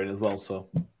non-football in brain as well. So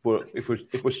if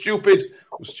we're stupid,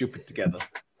 we're stupid together.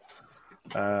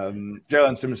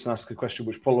 Jalen Simpson asked a question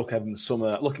which probably look ahead in the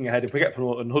summer. Looking ahead, if we get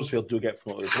promoted and Huddersfield do get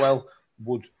promoted as well,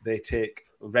 would they take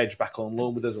Reg back on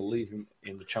loan with us or leave him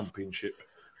in the Championship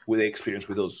with the experience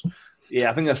with us? Yeah,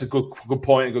 I think that's a good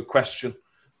point, a good question.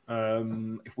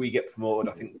 If we get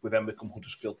promoted, I think we then become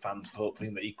Huddersfield fans, hopefully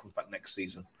that he comes back next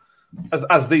season.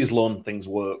 As these loan things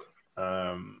work,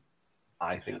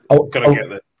 I think we're going to get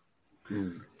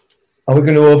there. Are we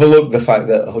going to overlook the fact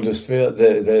that Huddersfield,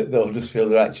 the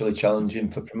Huddersfield are actually challenging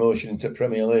for promotion into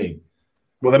Premier League?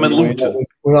 Well, they're in Luton.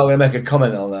 We're not going to make a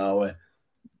comment on that, are we?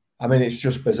 I mean, it's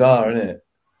just bizarre, isn't it?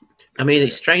 I mean,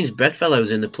 it's strange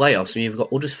bedfellows in the playoffs. I mean, you've got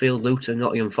Huddersfield, Luton,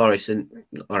 Nottingham Forest, and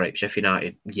all right, Sheffield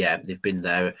United. Yeah, they've been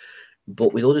there,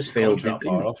 but with Huddersfield,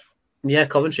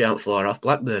 Coventry aren't far off.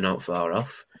 Blackburn aren't far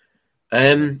off.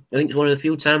 I think it's one of the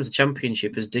few times the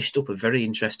Championship has dished up a very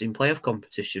interesting playoff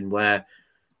competition where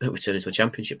we turn into a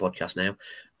Championship podcast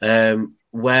now,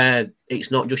 where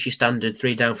it's not just your standard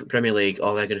 3 down for Premier League.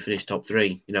 Oh, they're going to finish top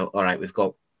 3. You know, all right, we've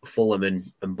got Fulham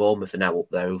and Bournemouth are now up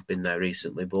there who've been there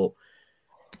recently, but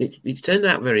it's turned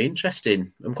out very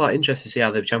interesting. I'm quite interested to see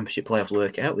how the Championship playoffs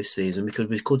work out this season, because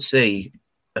we could see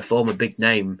a former big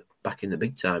name back in the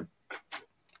big time.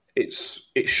 It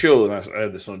shows, and I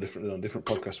heard this on a different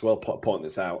podcast as well, point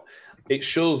this out. It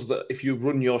shows that if you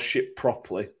run your ship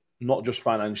properly, not just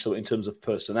financially, in terms of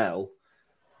personnel,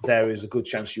 there is a good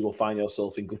chance you will find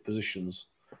yourself in good positions.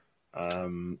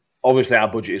 Obviously, our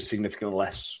budget is significantly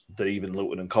less than even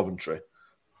Luton and Coventry,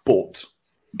 but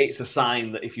it's a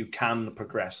sign that if you can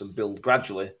progress and build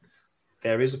gradually,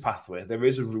 there is a pathway, there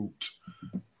is a route.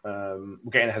 We're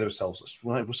getting ahead of ourselves.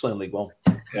 We're still in League One.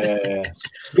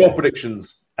 Score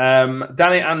predictions.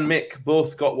 Danny and Mick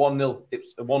both got 1-0.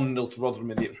 It's 1-0 to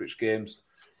Rotherham in the Ipswich games.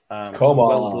 Come on.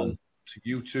 Well done to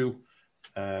you two.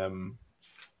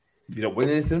 You don't win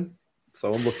anything,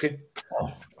 so unlucky.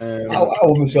 I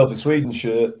won myself a Sweden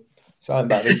shirt. Signed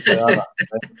by Victor.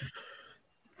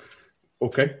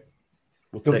 Okay.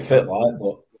 Doesn't fit like,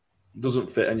 but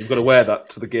doesn't fit, and you've got to wear that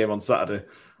to the game on Saturday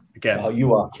again. Oh,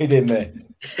 you are kidding me.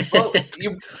 Well,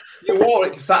 you wore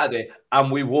it to Saturday,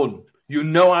 and we won. You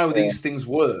know how these things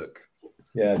work.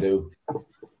 Yeah, I do.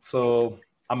 So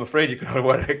I'm afraid you're going to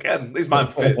wear it again. These man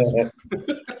fits.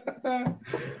 I'm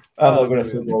not going to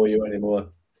football you anymore.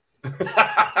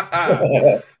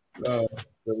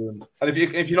 Brilliant. And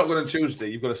if you're not going on Tuesday,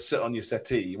 you've got to sit on your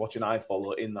settee watching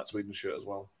iFollow in that Sweden shirt as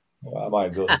well. Well, I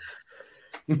might go.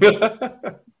 We've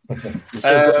got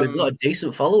a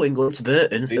decent following going to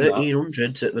Burton,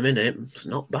 1,300 at the minute. It's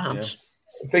not bad. Yeah.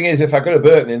 The thing is, if I go to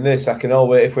Burton in this, I can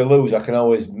always, if we lose, I can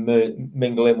always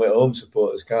mingle in with home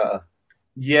supporters, can't I?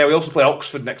 Yeah, we also play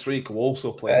Oxford next week. We'll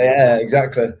also play. Yeah,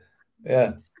 exactly.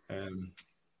 Yeah.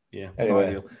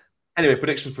 Anyway,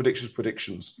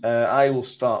 predictions. I will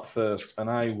start first, and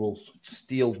I will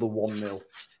steal the 1-0.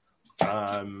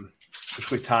 Which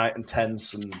will be tight and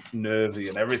tense and nervy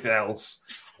and everything else.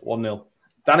 1-0.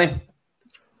 Danny?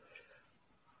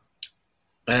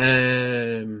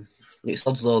 It's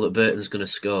odds law that Burton's going to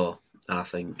score, I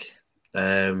think.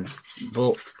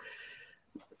 But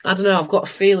I don't know. I've got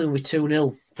a feeling with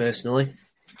 2-0, personally.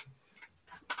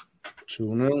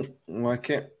 2-0. Like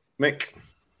it. Mick?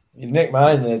 You've nicked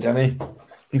mine there, Danny.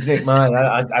 You've nicked mine.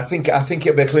 I think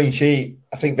it'll be a clean sheet.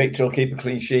 I think Victor will keep a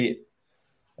clean sheet.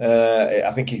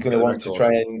 I think he's going to want to try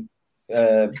and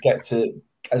get to...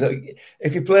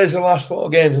 if he plays the last 4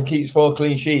 games and keeps 4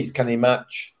 clean sheets, can he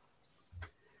match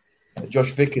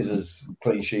Josh Vickers'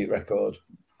 clean sheet record?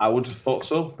 I would have thought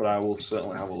so, but I will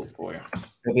certainly have a look for you.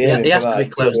 Yeah, he has to be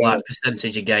close, like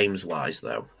percentage of games wise,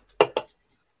 though.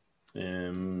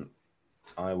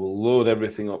 I will load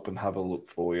everything up and have a look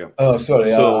for you. Oh,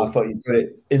 sorry, I thought you put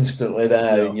it instantly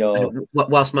there in your...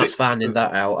 Whilst Matt's finding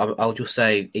that out, I'll just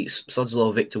say it's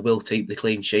Sodslow Victor will keep the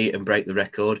clean sheet and break the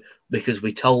record because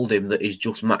we told him that he's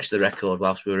just matched the record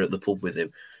whilst we were at the pub with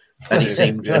him. And he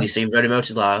seemed very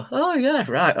motivated, like, oh, yeah,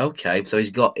 right, okay. So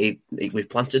we've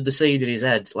planted the seed in his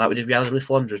head, like we did with Alan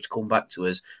Flandre to come back to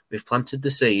us. We've planted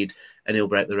the seed and he'll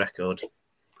break the record.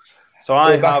 So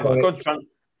I have a good chance...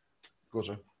 Go,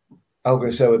 sir. I'm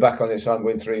going to say we're back on it, so I'm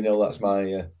going 3-0. That's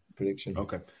my prediction.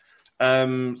 Okay.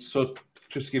 So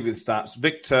just to give you the stats,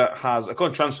 Victor has,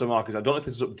 according to Transfer Market, I don't know if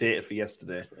this is updated for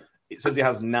yesterday. It says he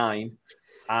has 9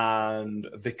 and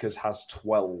Vickers has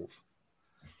 12.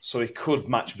 So he could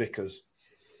match Vickers.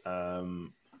 I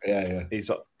don't think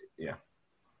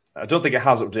it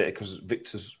has updated because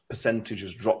Victor's percentage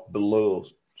has dropped below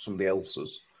somebody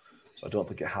else's. So I don't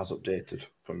think it has updated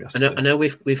from yesterday. I know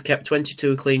we've kept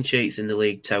 22 clean sheets in the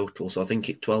league total, so I think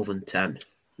it's 12 and 10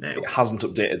 now. It hasn't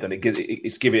updated. Then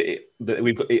it's giving it.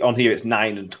 We've got it on here. It's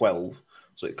 9 and 12,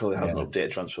 so it clearly hasn't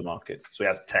updated Transfer Market. So he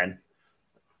has 10,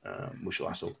 which will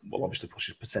obviously push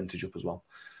his percentage up as well.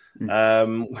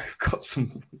 We've got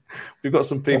some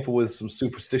people with some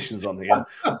superstitions on here.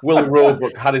 Will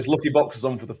Roebuck had his lucky boxes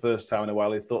on for the first time in a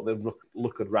while. He thought the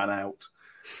luck had ran out.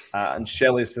 And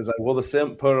Shelley says, I wore the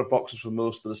same pair of boxers for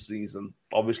most of the season.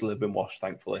 Obviously, they've been washed,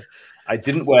 thankfully. I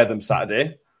didn't wear them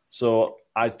Saturday, so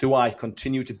I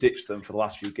continue to ditch them for the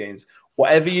last few games.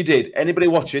 Whatever you did, anybody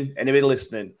watching, anybody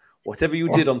listening, whatever you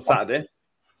did on Saturday,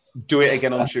 do it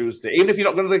again on Tuesday. Even if you're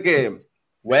not going to the game,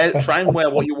 try and wear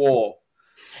what you wore.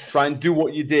 Try and do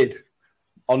what you did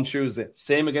on Tuesday.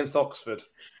 Same against Oxford.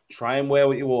 Try and wear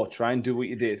what you wore. Try and do what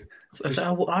you did.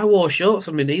 So I wore shorts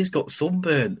on my knees, got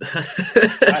sunburn.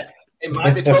 It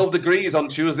might be 12 degrees on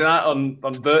Tuesday night in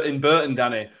Burton,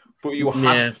 Danny, but you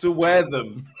have to wear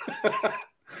them.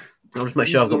 I'll just make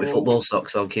sure I've got my football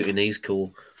socks on, keep your knees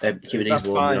cool, keep your knees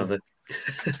warm.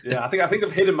 Yeah, I think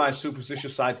I've hidden my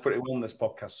superstitious side pretty well in this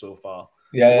podcast so far.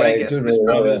 Yeah, when it gets to this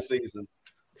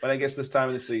time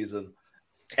of the season,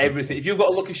 everything. If you've got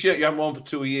a lucky shirt you haven't worn for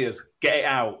 2 years, get it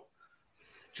out.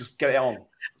 Just get it on.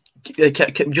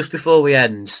 Just before we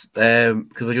end, because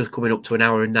we're just coming up to an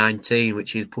hour and 19,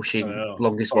 which is pushing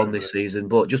longest one this season.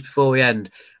 But just before we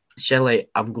end, Shelley,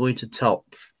 I'm going to top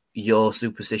your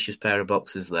superstitious pair of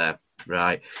boxers there,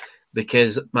 right?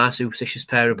 Because my superstitious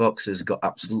pair of boxers got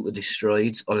absolutely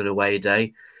destroyed on an away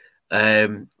day.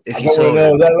 Let's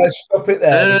stop it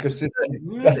there.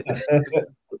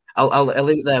 I'll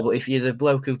leave it there. But if you're the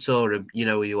bloke who tore them, you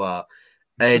know who you are.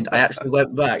 And I actually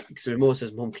went back because my mum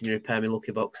says, "Mum, can you repair me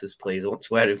lucky boxers, please? I want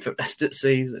to wear them for the rest of the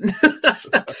season."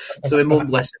 So my mum,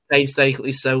 bless her,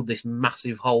 painstakingly sewed this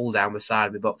massive hole down the side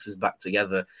of my boxers back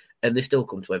together, and they still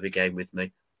come to every game with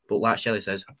me. But like Shelley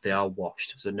says, they are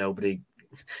washed, so nobody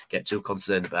get too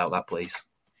concerned about that, please.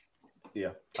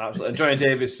 Yeah, absolutely. And Johnny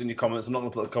Davis in your comments, I'm not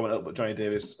going to put the comment up, but Johnny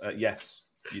Davis, yes,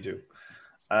 you do.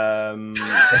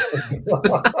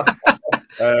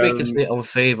 We can see it on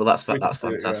feed, but that's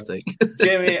fantastic.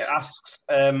 Jamie asks,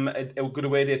 a good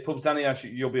away day at pubs. Danny,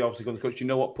 you'll be obviously going to coach. Do you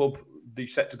know what pub you're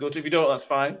set to go to? If you don't, that's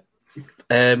fine.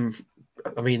 I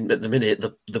mean, at the minute,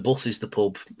 the bus is the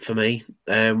pub for me.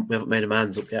 We haven't made a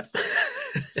man's up yet.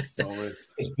 Always.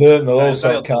 It's burnt the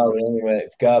also car anyway.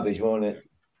 It's garbage, won't it?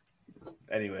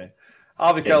 Anyway,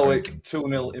 Harvey Kelwick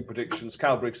 2-0 in predictions.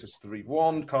 Kyle Briggs says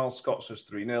 3-1. Carl Scott says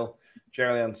 3-0.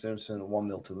 Jerry Ann Simpson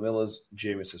 1-0 to the Millers.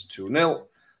 Jamie says 2-0.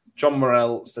 John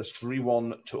Morrell says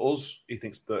 3-1 to us. He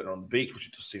thinks Burton are on the beach, which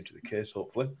it does seem to be the case,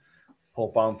 hopefully.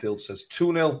 Paul Barnfield says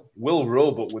 2-0. Will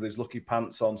Roebuck, with his lucky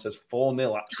pants on, says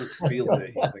 4-0. Absolute field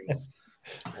day, he thinks.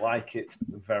 Like it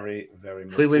very, very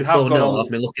much. If we win 4-0, I'll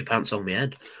have my lucky pants on my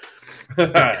head.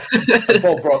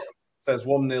 Paul Brock says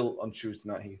 1-0 on Tuesday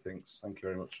night, he thinks. Thank you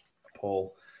very much,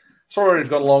 Paul. Sorry it's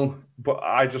gone long, but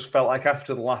I just felt like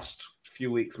after the last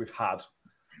few weeks we've had,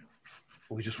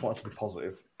 we just wanted to be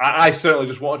positive. I certainly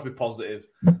just wanted to be positive.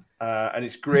 And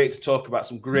it's great to talk about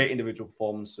some great individual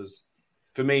performances.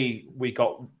 For me, it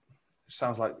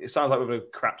sounds like we've had a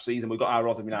crap season. We've got our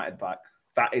Rotherham United back.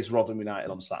 That is Rotherham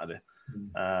United on Saturday.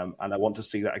 And I want to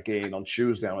see that again on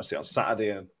Tuesday. I want to see it on Saturday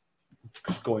and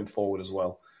going forward as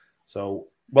well. So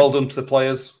well done to the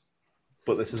players,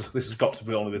 but this has got to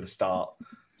be only the start.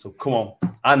 So come on,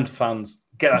 and fans,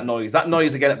 get that noise. That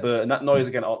noise again at Burton, that noise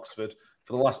again at Oxford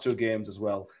for the last two games as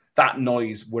well. That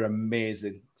noise were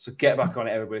amazing. So get back on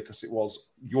it, everybody, because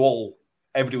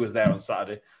everybody was there on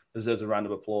Saturday. Deserves a round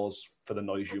of applause for the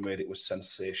noise you made. It was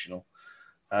sensational.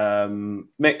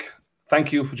 Mick,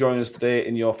 thank you for joining us today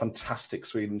in your fantastic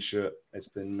Sweden shirt. It's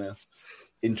been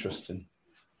interesting.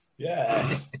 Yeah.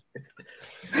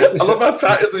 I love how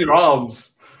tight it's in your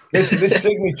arms. This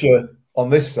signature on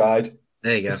this side.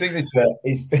 There you go. The signature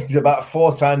is about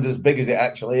 4 times as big as it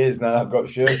actually is now. I've got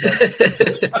shirts on.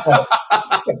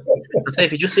 I'd say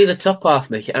if you just see the top half,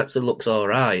 Mick, it actually looks all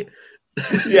right.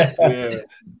 Yeah.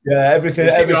 Everything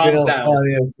else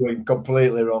is going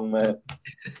completely wrong, mate.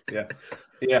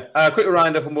 Yeah. Quick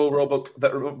reminder from Will Roebuck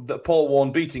that Paul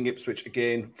Warne beating Ipswich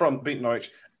again from beating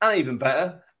Norwich, and even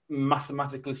better,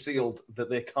 mathematically sealed that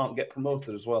they can't get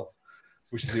promoted as well,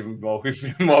 which is even more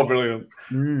brilliant.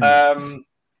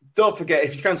 Don't forget,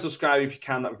 if you can subscribe, if you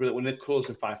can, that'd be brilliant. We're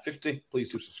closing 5:50.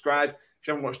 Please do subscribe. If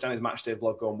you haven't watched Danny's Matchday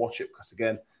vlog, go and watch it because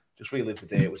again, just relive the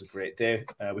day. It was a great day.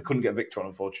 We couldn't get a victory on,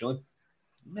 unfortunately.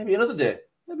 Maybe another day.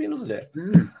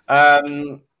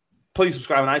 Please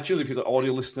subscribe on iTunes if you've got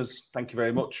audio listeners. Thank you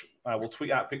very much. We'll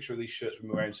tweet out a picture of these shirts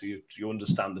we're wearing so you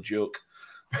understand the joke.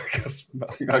 Because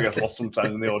I get lost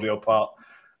sometimes in the audio part.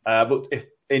 But if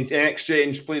in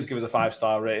exchange, please give us a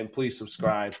 5-star rating. Please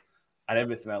subscribe and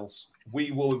everything else.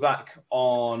 We will be back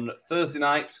on Thursday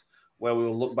night where we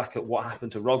will look back at what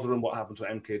happened to Rotherham, what happened to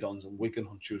MK Dons and Wigan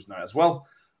on Tuesday night as well.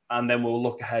 And then we'll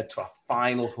look ahead to our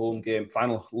final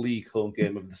league home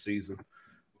game of the season,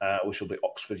 which will be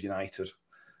Oxford United.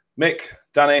 Mick,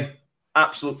 Danny,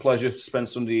 absolute pleasure to spend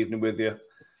Sunday evening with you.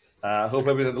 I hope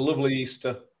everybody had a lovely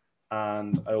Easter,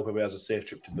 and I hope everybody has a safe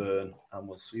trip to Burn, and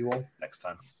we'll see you all next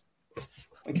time.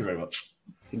 Thank you very much.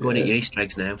 You can go and eat your Easter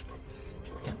eggs now.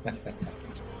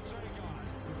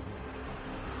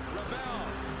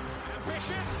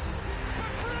 Ambitious.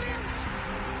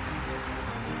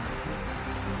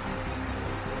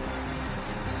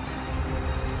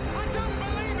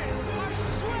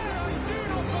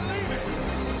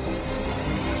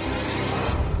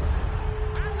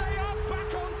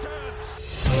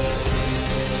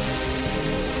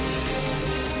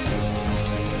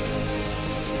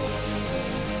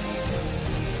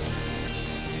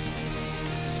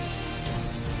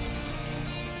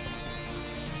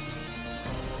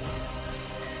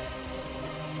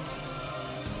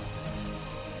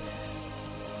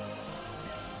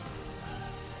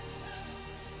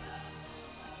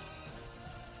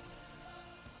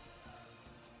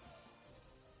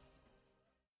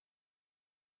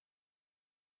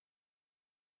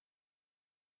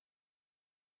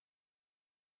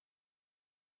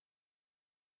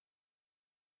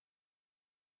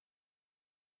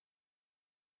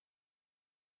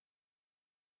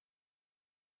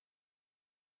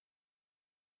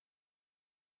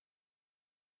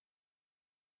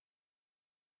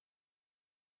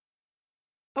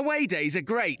 Away days are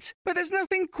great, but there's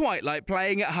nothing quite like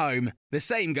playing at home. The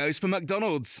same goes for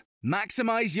McDonald's.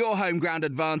 Maximise your home ground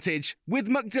advantage with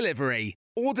McDelivery.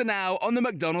 Order now on the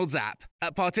McDonald's app.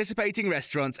 At participating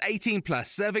restaurants, 18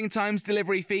 plus serving times,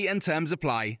 delivery fee and terms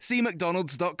apply. See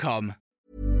mcdonalds.com.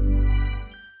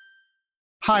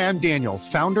 Hi, I'm Daniel,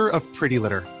 founder of Pretty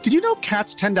Litter. Did you know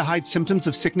cats tend to hide symptoms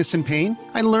of sickness and pain?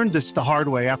 I learned this the hard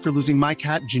way after losing my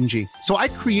cat, Gingy. So I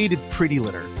created Pretty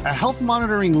Litter, a health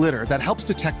monitoring litter that helps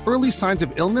detect early signs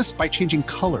of illness by changing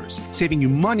colors, saving you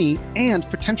money and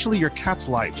potentially your cat's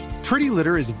life. Pretty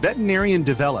Litter is veterinarian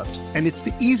developed, and it's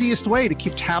the easiest way to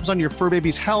keep tabs on your fur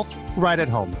baby's health right at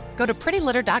home. Go to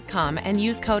prettylitter.com and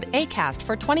use code ACAST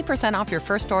for 20% off your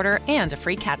first order and a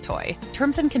free cat toy.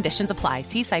 Terms and conditions apply.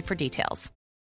 See site for details.